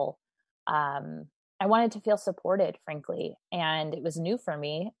feel supported, frankly, and it was new for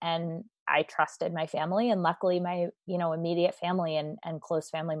me. And I trusted my family, and luckily my, immediate family and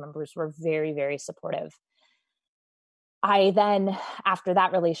close family members were very, very supportive. I then, after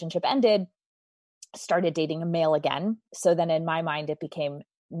that relationship ended, started dating a male again. So then in my mind, it became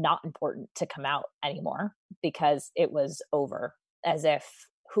not important to come out anymore because it was over, as if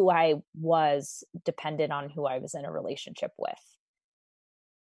who I was depended on who I was in a relationship with.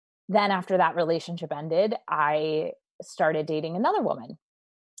 Then after that relationship ended, I started dating another woman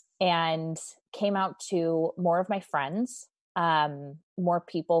and came out to more of my friends, more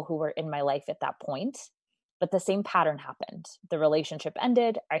people who were in my life at that point. But the same pattern happened. The relationship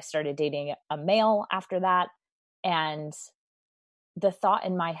ended. I started dating a male after that. And the thought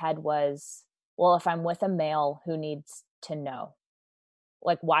in my head was, well, if I'm with a male, who needs to know?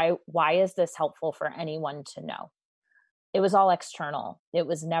 Like, why is this helpful for anyone to know? It was all external. It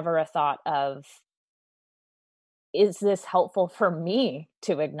was never a thought of, is this helpful for me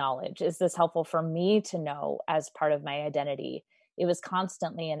to acknowledge? Is this helpful for me to know as part of my identity? It was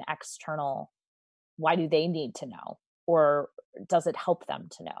constantly an external, why do they need to know? Or does it help them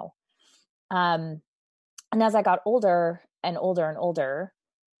to know? And as I got older and older and older,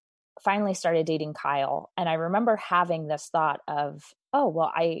 finally started dating Kyle. And I remember having this thought of, oh,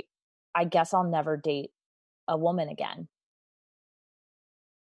 well, I guess I'll never date a woman again.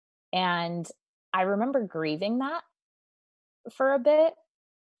 And I remember grieving that for a bit,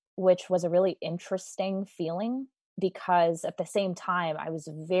 which was a really interesting feeling, because at the same time, I was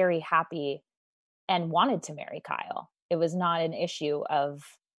very happy and wanted to marry Kyle. It was not an issue of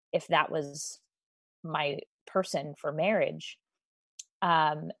if that was my person for marriage.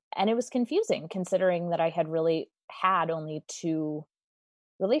 And it was confusing considering that I had really had only 2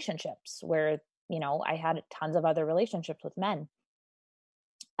 relationships where, you know, I had tons of other relationships with men.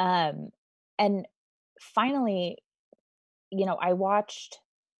 And finally, you know, I watched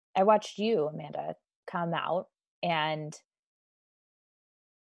you, Amanda, come out, and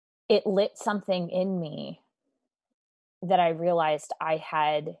it lit something in me that I realized I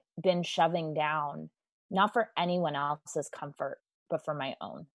had been shoving down, not for anyone else's comfort, but for my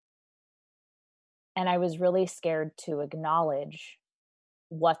own. And I was really scared to acknowledge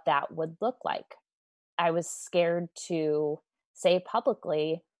what that would look like. I was scared to say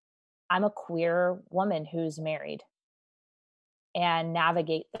publicly, I'm a queer woman who's married, and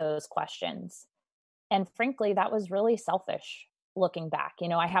navigate those questions. And frankly, that was really selfish looking back. You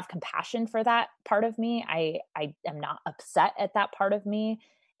know, I have compassion for that part of me. I am not upset at that part of me.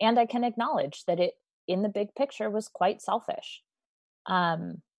 And I can acknowledge that it, in the big picture, was quite selfish.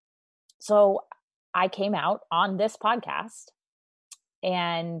 So I came out on this podcast,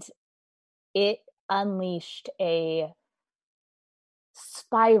 and it unleashed a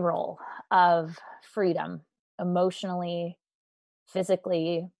spiral of freedom, emotionally,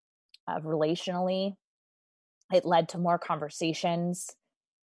 physically, relationally. It led to more conversations.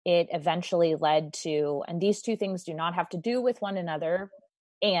 It eventually led to, and these 2 things do not have to do with one another,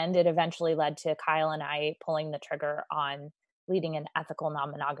 and it eventually led to Kyle and I pulling the trigger on leading an ethical,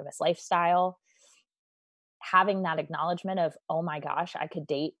 non-monogamous lifestyle. Having that acknowledgement of, oh my gosh, I could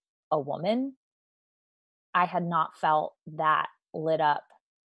date a woman. I had not felt that lit up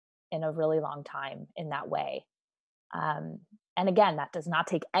in a really long time in that way. And again, that does not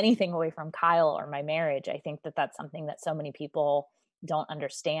take anything away from Kyle or my marriage. I think that that's something that so many people don't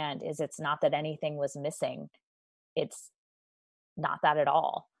understand, is it's not that anything was missing. It's not that at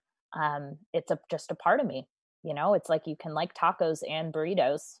all. It's just a part of me. You know, it's like you can like tacos and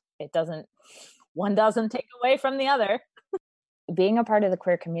burritos. One doesn't take away from the other. Being a part of the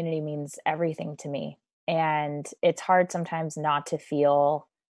queer community means everything to me. And it's hard sometimes not to feel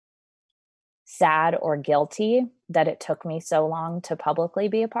sad or guilty that it took me so long to publicly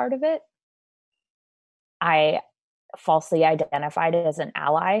be a part of it. I falsely identified as an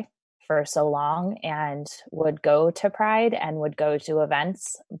ally for so long and would go to Pride and would go to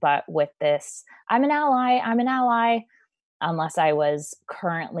events, but with this, I'm an ally, unless I was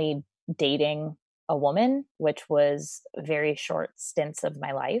currently dating a woman, which was very short stints of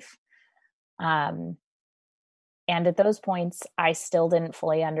my life. And at those points, I still didn't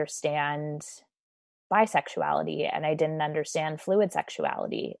fully understand bisexuality, and I didn't understand fluid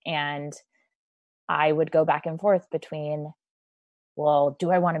sexuality. And I would go back and forth between, well,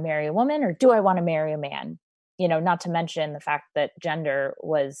 do I want to marry a woman or do I want to marry a man? You know, not to mention the fact that gender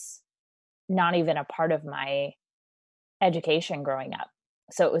was not even a part of my education growing up.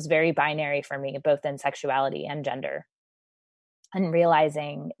 So it was very binary for me, both in sexuality and gender. And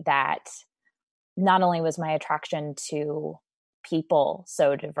realizing that not only was my attraction to people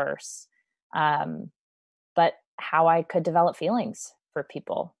so diverse, but how I could develop feelings for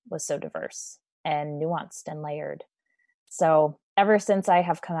people was so diverse and nuanced and layered. So ever since I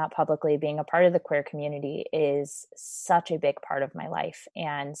have come out publicly, being a part of the queer community is such a big part of my life,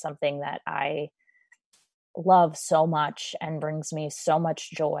 and something that I love so much and brings me so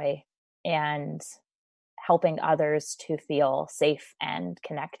much joy, and helping others to feel safe and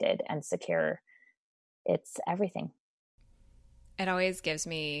connected and secure. It's everything. It always gives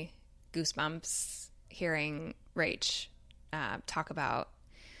me goosebumps hearing Rach talk about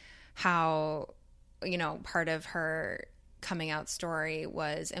how, you know, part of her coming out story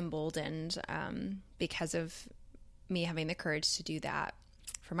was emboldened because of me having the courage to do that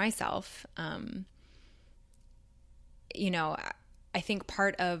for myself. You know, I think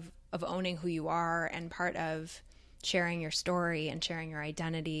part of owning who you are, and part of sharing your story and sharing your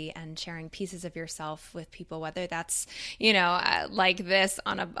identity and sharing pieces of yourself with people, whether that's, you know, like this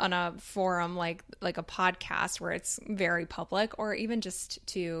on a forum, like a podcast where it's very public, or even just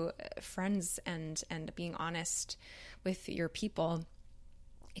to friends and being honest with your people,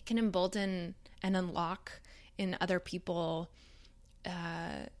 it can embolden and unlock in other people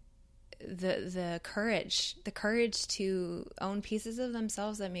the courage to own pieces of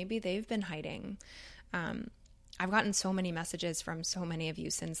themselves that maybe they've been hiding. I've gotten so many messages from so many of you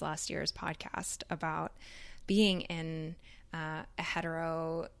since last year's podcast about being in a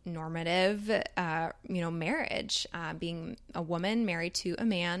heteronormative, marriage, being a woman married to a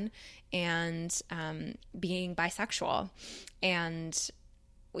man, and being bisexual. And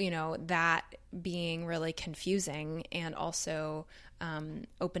that being really confusing, and also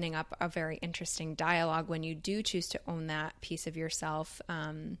opening up a very interesting dialogue when you do choose to own that piece of yourself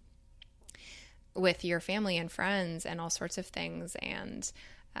with your family and friends and all sorts of things. And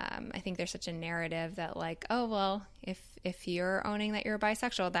I think there's such a narrative that like, oh, well, if you're owning that you're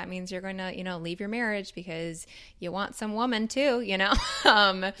bisexual, that means you're going to, leave your marriage because you want some woman too,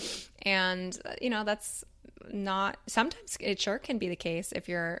 and, that's not, sometimes it sure can be the case if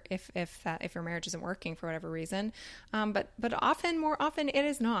your marriage isn't working for whatever reason. But more often it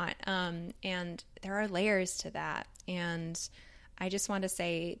is not. And there are layers to that. And I just want to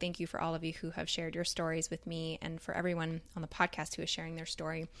say thank you for all of you who have shared your stories with me, and for everyone on the podcast who is sharing their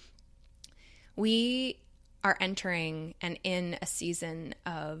story. We are entering and in a season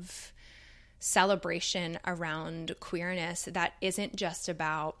of celebration around queerness that isn't just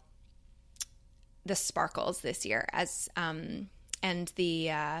about the sparkles this year, and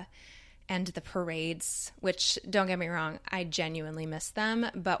the parades, which, don't get me wrong, I genuinely miss them,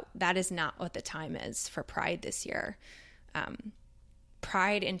 but that is not what the time is for Pride this year.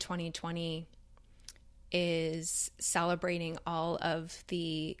 Pride in 2020 is celebrating all of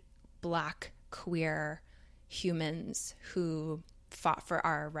the Black queer humans who fought for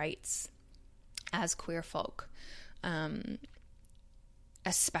our rights as queer folk,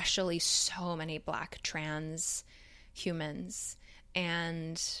 especially so many Black trans humans.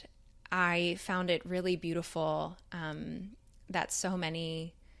 And I found it really beautiful that so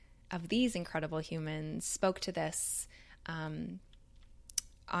many of these incredible humans spoke to this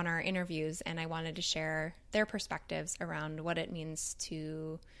on our interviews, and I wanted to share their perspectives around what it means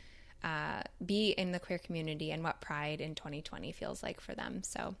to be in the queer community and what Pride in 2020 feels like for them.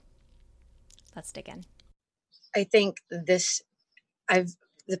 So let's dig in. I think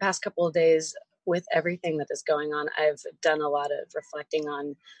the past couple of days, with everything that is going on, I've done a lot of reflecting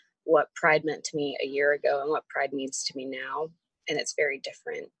on what Pride meant to me a year ago and what Pride means to me now. And it's very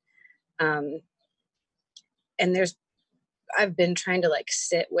different. And I've been trying to like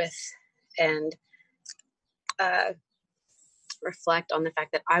sit with and reflect on the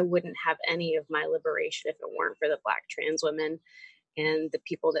fact that I wouldn't have any of my liberation if it weren't for the Black trans women and the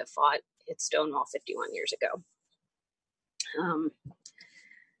people that fought at Stonewall 51 years ago.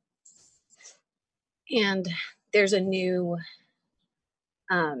 And there's a new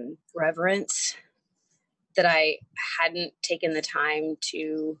reverence that I hadn't taken the time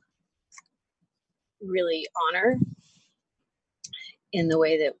to really honor in the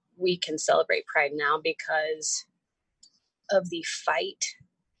way that we can celebrate Pride now, because of the fight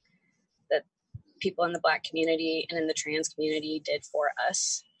that people in the Black community and in the trans community did for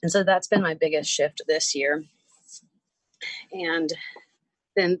us. And so that's been my biggest shift this year. And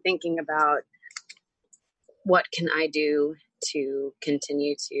then thinking about what can I do to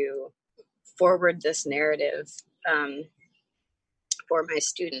continue to forward this narrative for my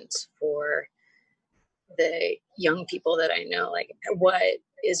students, for the young people that I know, like what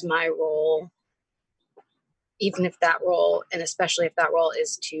is my role, even if that role, and especially if that role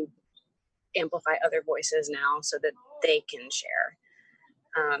is to amplify other voices now so that they can share,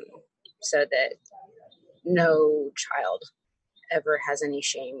 so that no child ever has any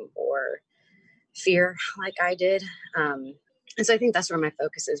shame or fear like I did. And so I think that's where my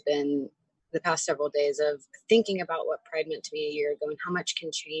focus has been the past several days, of thinking about what Pride meant to me a year ago and how much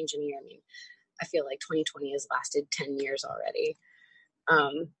can change in a year. I mean, I feel like 2020 has lasted 10 years already.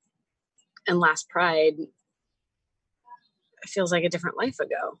 And last Pride feels like a different life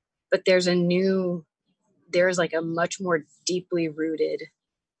ago, but there's like a much more deeply rooted,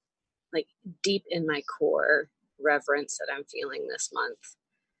 like deep in my core reverence that I'm feeling this month,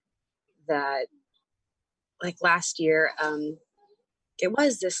 that like last year, it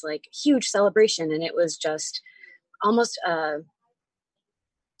was this like huge celebration, and it was just almost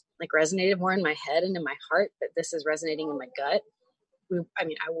like resonated more in my head and in my heart, but this is resonating in my gut. I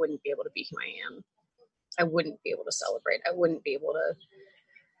mean, I wouldn't be able to be who I am. I wouldn't be able to celebrate. I wouldn't be able to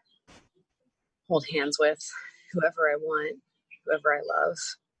hold hands with whoever I want, whoever I love,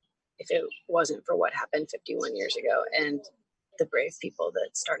 if it wasn't for what happened 51 years ago and the brave people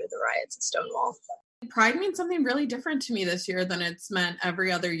that started the riots at Stonewall. Pride means something really different to me this year than it's meant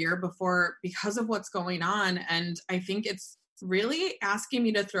every other year before, because of what's going on. And I think it's really asking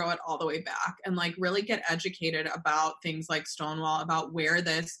me to throw it all the way back and like really get educated about things like Stonewall, about where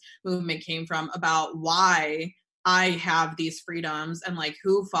this movement came from, about why I have these freedoms and like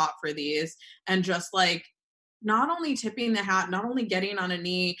who fought for these, and just like not only tipping the hat, not only getting on a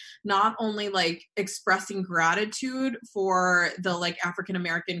knee, not only like expressing gratitude for the like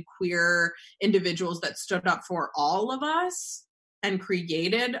African-American queer individuals that stood up for all of us, and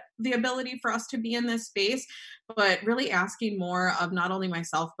created the ability for us to be in this space, but really asking more of not only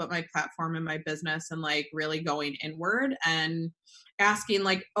myself, but my platform and my business, and like really going inward and asking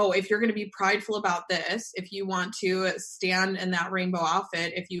like, oh, if you're going to be prideful about this, if you want to stand in that rainbow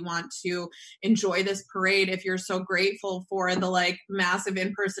outfit, if you want to enjoy this parade, if you're so grateful for the like massive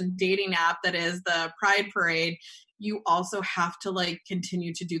in-person dating app that is the Pride Parade, you also have to like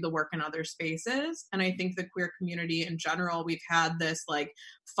continue to do the work in other spaces. And I think the queer community in general, we've had this like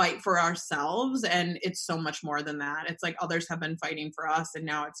fight for ourselves, and it's so much more than that. It's like others have been fighting for us, and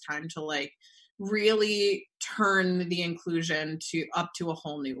now it's time to like really turn the inclusion to up to a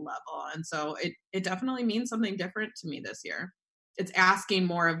whole new level. And so it definitely means something different to me this year. It's asking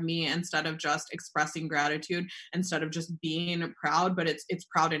more of me instead of just expressing gratitude, instead of just being proud, but it's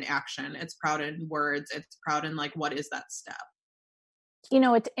proud in action. It's proud in words. It's proud in like, what is that step? You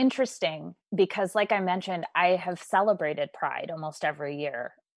know, it's interesting because like I mentioned, I have celebrated Pride almost every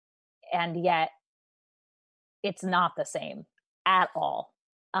year, and yet it's not the same at all.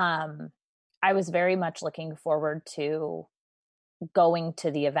 I was very much looking forward to going to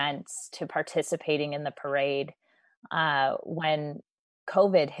the events, to participating in the parade. When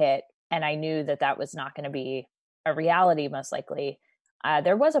COVID hit and I knew that that was not going to be a reality, most likely,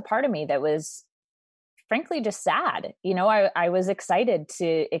 there was a part of me that was frankly just sad. You know, I was excited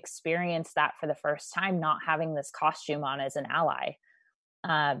to experience that for the first time, not having this costume on as an ally,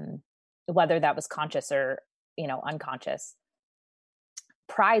 whether that was conscious or, you know, unconscious.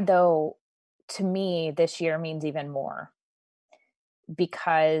 Pride, though, to me this year means even more,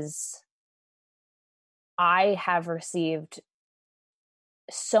 because I have received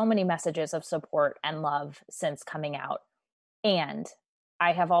so many messages of support and love since coming out. And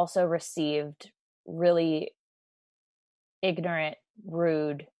I have also received really ignorant,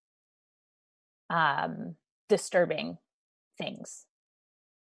 rude, disturbing things.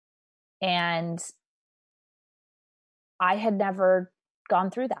 And I had never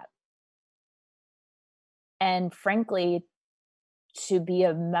gone through that. And frankly, to be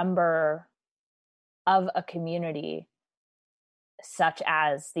a member of a community such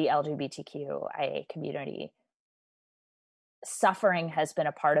as the LGBTQIA community, suffering has been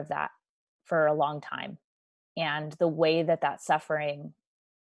a part of that for a long time. And the way that that suffering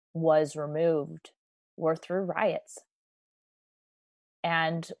was removed were through riots.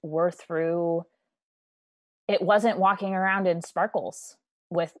 And were through, it wasn't walking around in sparkles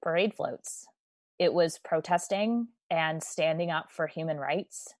with parade floats. It was protesting and standing up for human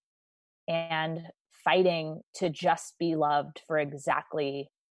rights and fighting to just be loved for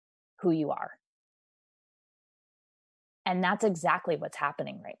exactly who you are. And that's exactly what's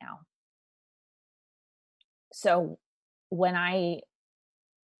happening right now. So when I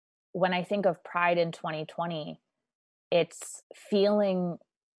think of Pride in 2020, it's feeling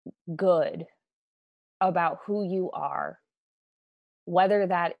good about who you are, whether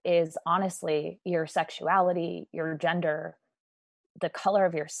that is honestly your sexuality, your gender, the color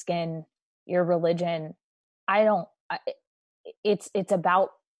of your skin, your religion. It's about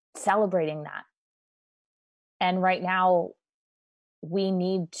celebrating that. And right now we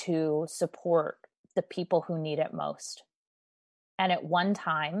need to support the people who need it most. And at one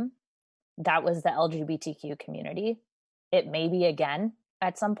time, that was the LGBTQ community. It may be again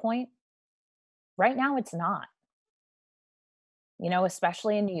at some point. Right now, it's not. You know,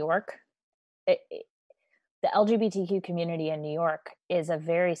 especially in New York, the LGBTQ community in New York is a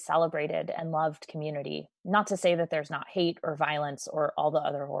very celebrated and loved community. Not to say that there's not hate or violence or all the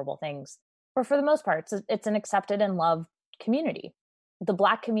other horrible things, but for the most part, it's an accepted and loved community. The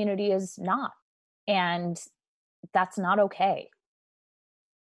Black community is not, and that's not okay.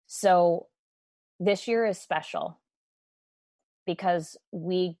 So this year is special because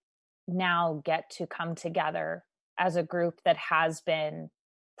we now get to come together as a group that has been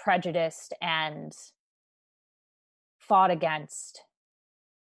prejudiced and fought against,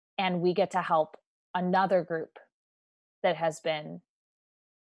 and we get to help another group that has been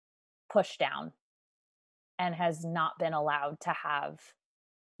pushed down and has not been allowed to have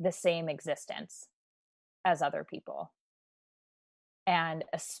the same existence as other people. And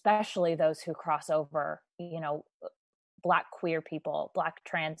especially those who cross over, you know, Black queer people, Black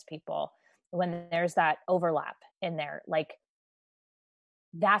trans people, when there's that overlap in there, like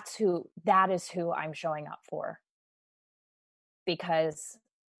that is who I'm showing up for. Because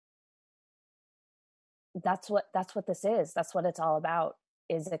that's what this is. That's what it's all about,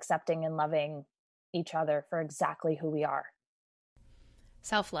 is accepting and loving each other for exactly who we are.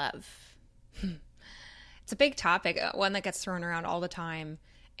 Self-love. It's a big topic, one that gets thrown around all the time.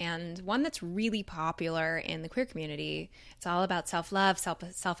 and one that's really popular in the queer community. It's all about self-love,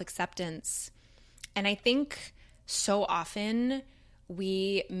 self-acceptance. And I think so often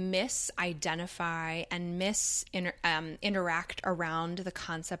we misidentify and interact around the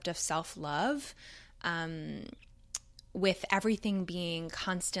concept of self-love with everything being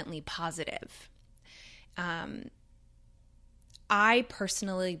constantly positive. I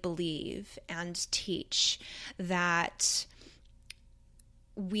personally believe and teach that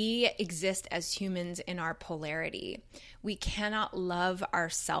we exist as humans in our polarity. We cannot love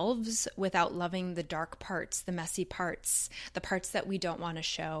ourselves without loving the dark parts, the messy parts, the parts that we don't want to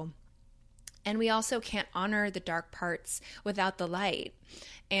show. And we also can't honor the dark parts without the light.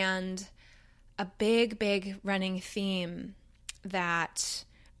 And a big running theme that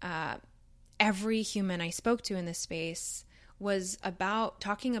every human I spoke to in this space was about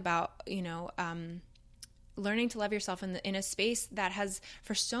talking about, learning to love yourself in a space that has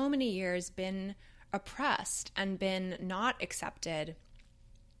for so many years been oppressed and been not accepted.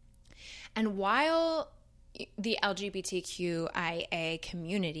 And while the LGBTQIA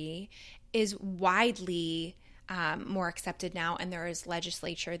community is widely more accepted now, and there is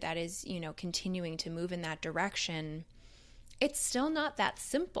legislature that is, continuing to move in that direction, it's still not that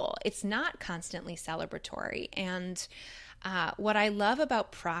simple. It's not constantly celebratory. And what I love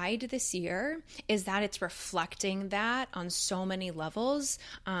about Pride this year is that it's reflecting that on so many levels,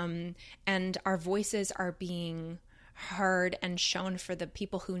 and our voices are being heard and shown for the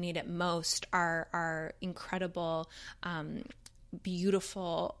people who need it most, our incredible,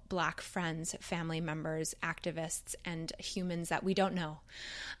 beautiful Black friends, family members, activists, and humans that we don't know.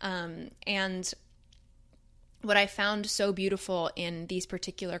 And what I found so beautiful in these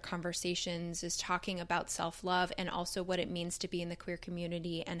particular conversations is talking about self-love and also what it means to be in the queer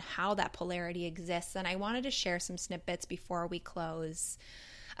community and how that polarity exists. And I wanted to share some snippets before we close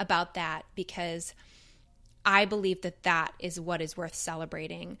about that, because I believe that that is what is worth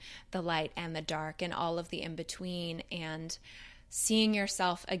celebrating, the light and the dark and all of the in-between, and seeing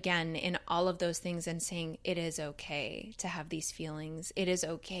yourself again in all of those things and saying it is okay to have these feelings. It is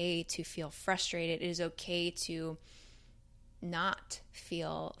okay to feel frustrated. It is okay to not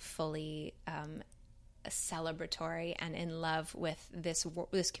feel fully celebratory and in love with this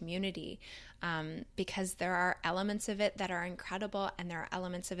community, because there are elements of it that are incredible and there are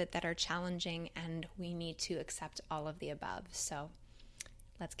elements of it that are challenging, and we need to accept all of the above. So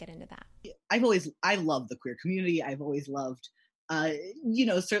let's get into that. I love the queer community. I've always loved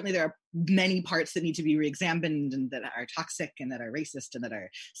certainly there are many parts that need to be reexamined and that are toxic and that are racist and that are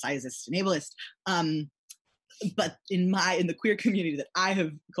sizist and ableist. But in the queer community that I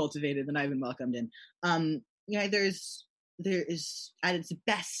have cultivated and I've been welcomed in, there is at its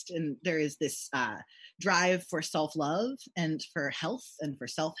best, and there is this drive for self-love and for health and for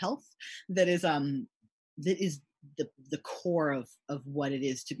self-health that is the core of what it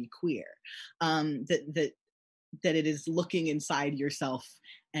is to be queer. That it is looking inside yourself,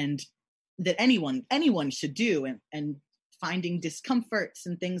 and that anyone should do, and finding discomforts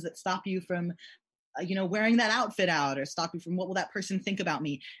and things that stop you from, wearing that outfit out, or stop you from what will that person think about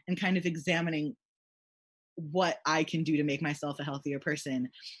me, and kind of examining what I can do to make myself a healthier person.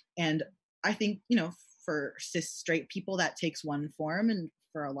 And I think, for cis straight people, that takes one form, and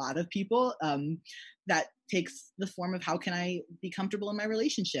for a lot of people, that takes the form of how can I be comfortable in my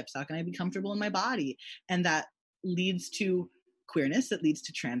relationships? How can I be comfortable in my body? And that leads to queerness, it leads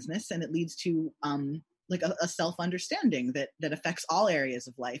to transness, and it leads to a self-understanding that affects all areas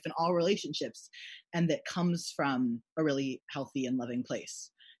of life and all relationships, and that comes from a really healthy and loving place.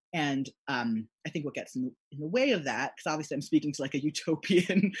 And I think what gets in the way of that, because obviously I'm speaking to like a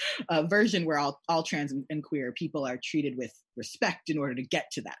utopian version where all trans and queer people are treated with respect in order to get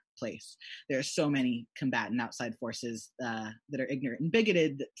to that place. There are so many combatant outside forces that are ignorant and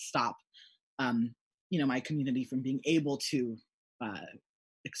bigoted that stop my community from being able to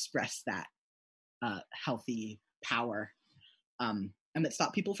express that healthy power, and that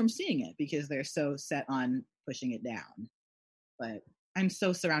stop people from seeing it because they're so set on pushing it down. But I'm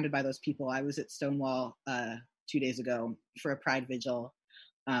so surrounded by those people. I was at Stonewall 2 days ago for a Pride vigil,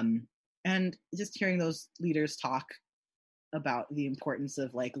 and just hearing those leaders talk about the importance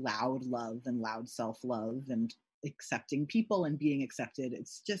of like loud love and loud self-love and accepting people and being accepted.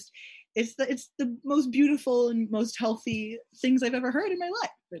 It's the most beautiful and most healthy things I've ever heard in my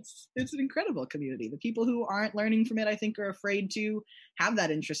life. It's an incredible community. The people who aren't learning from it, I think, are afraid to have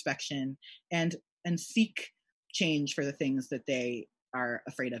that introspection and seek change for the things that they are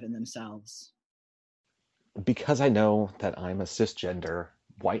afraid of in themselves. Because I know that I'm a cisgender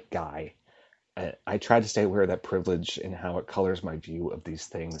white guy, I try to stay aware of that privilege and how it colors my view of these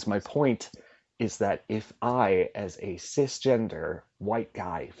things. My point is that if I, as a cisgender white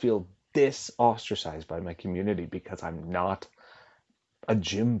guy, feel this ostracized by my community because I'm not a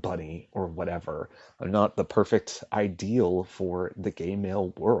gym bunny or whatever, I'm not the perfect ideal for the gay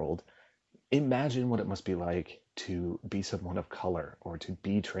male world, imagine what it must be like to be someone of color or to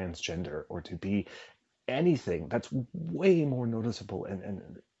be transgender or to be anything that's way more noticeable. And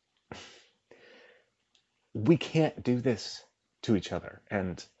we can't do this to each other.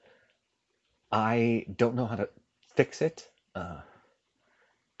 And I don't know how to fix it,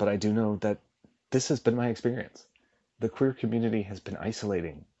 but I do know that this has been my experience. The queer community has been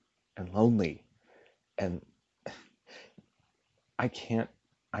isolating and lonely, and I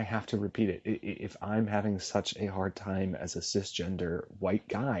have to repeat it. If I'm having such a hard time as a cisgender white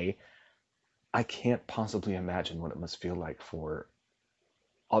guy, I can't possibly imagine what it must feel like for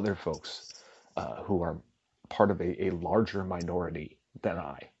other folks who are part of a larger minority than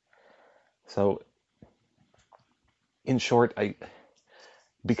I. So, in short,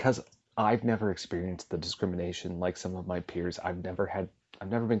 because I've never experienced the discrimination like some of my peers. I've never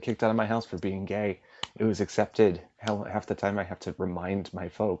been kicked out of my house for being gay. It was accepted. Hell, half the time I have to remind my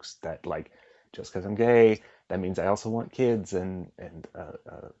folks that, like, just because I'm gay, that means I also want kids and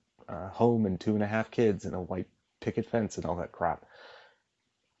a home and 2.5 kids and a white picket fence and all that crap.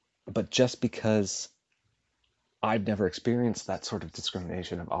 But just because I've never experienced that sort of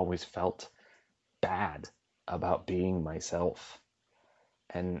discrimination, I've always felt bad about being myself.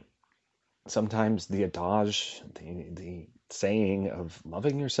 And sometimes the adage, the saying of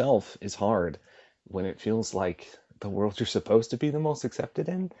loving yourself is hard when it feels like the world you're supposed to be the most accepted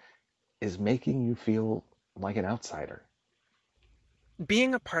in is making you feel like an outsider.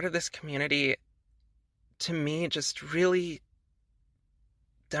 Being a part of this community, to me, just really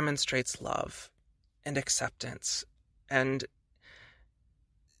demonstrates love and acceptance and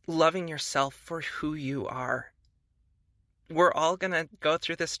loving yourself for who you are. We're all going to go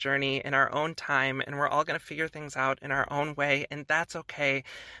through this journey in our own time, and we're all going to figure things out in our own way, and that's okay,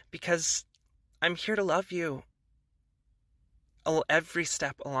 because I'm here to love you every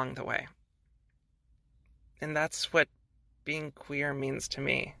step along the way. And that's what being queer means to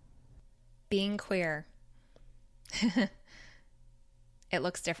me. Being queer. It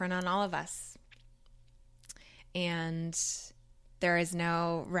looks different on all of us. And there is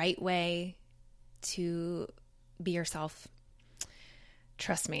no right way to be yourself.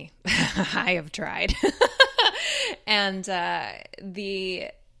 Trust me, I have tried. And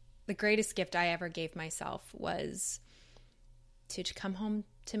the greatest gift I ever gave myself was to come home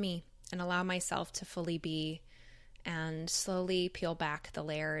to me and allow myself to fully be and slowly peel back the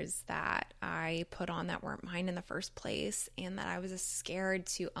layers that I put on that weren't mine in the first place and that I was scared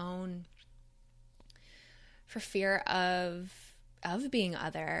to own for fear of being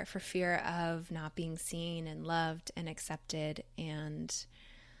other, for fear of not being seen and loved and accepted. And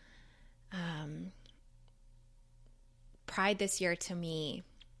Pride this year to me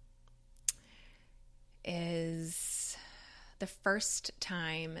is the first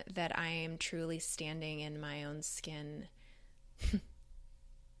time that I am truly standing in my own skin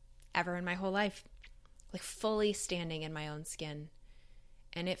ever in my whole life, like fully standing in my own skin.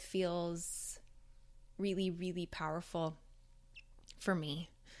 And it feels really, really powerful for me.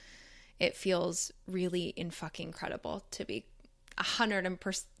 It feels really fucking credible to be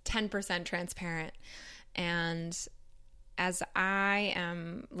 110% transparent. And as I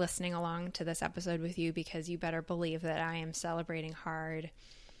am listening along to this episode with you, because you better believe that I am celebrating hard,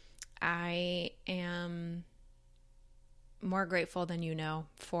 I am more grateful than you know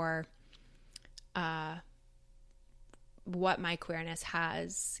for what my queerness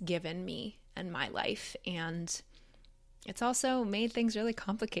has given me and my life. And it's also made things really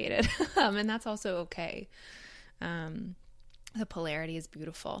complicated. And that's also okay. The polarity is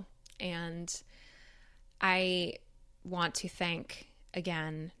beautiful. And I want to thank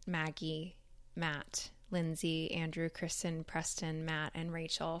again Maggie, Matt, Lindsay, Andrew, Kristen, Preston, Matt, and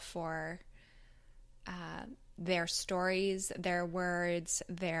Rachel for their stories, their words,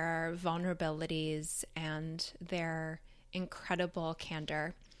 their vulnerabilities, and their incredible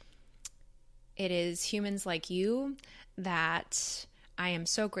candor. It is humans like you that I am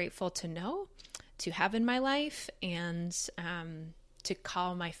so grateful to know, to have in my life, and to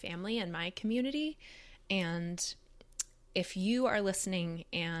call my family and my community. And if you are listening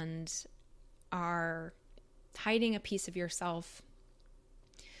and are hiding a piece of yourself,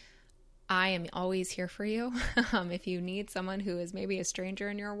 I am always here for you. If you need someone who is maybe a stranger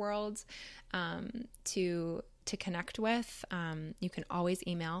in your world to to connect with, you can always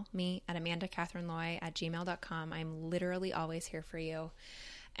email me at amandacatherineloy@gmail.com. I'm literally always here for you.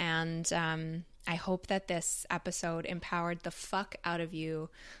 And I hope that this episode empowered the fuck out of you,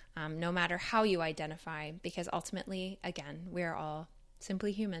 no matter how you identify, because ultimately, again, we're all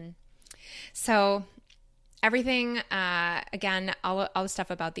simply human. So everything, again, all the stuff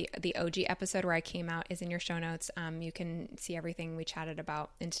about the OG episode where I came out is in your show notes. You can see everything we chatted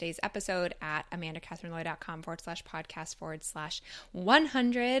about in today's episode at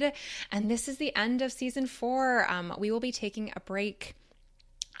amandacatherineloy.com/podcast/100. And this is the end of season 4. We will be taking a break.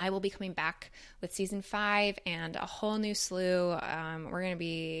 I will be coming back with season 5 and a whole new slew. We're going to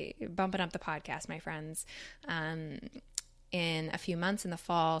be bumping up the podcast, my friends, in a few months in the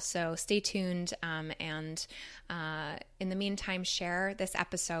fall. So stay tuned. And in the meantime, share this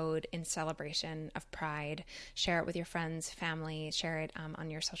episode in celebration of Pride. Share it with your friends, family. Share it on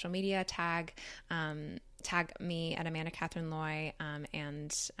your social media. Tag me at Amanda Catherine Loy,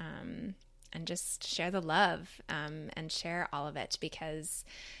 and just share the love, and share all of it, because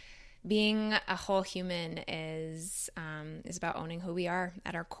being a whole human is about owning who we are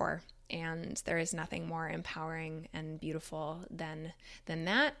at our core. And there is nothing more empowering and beautiful than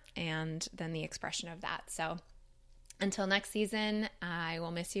that, and than the expression of that. So until next season, I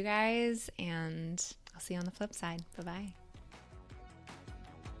will miss you guys, and I'll see you on the flip side. Bye-bye.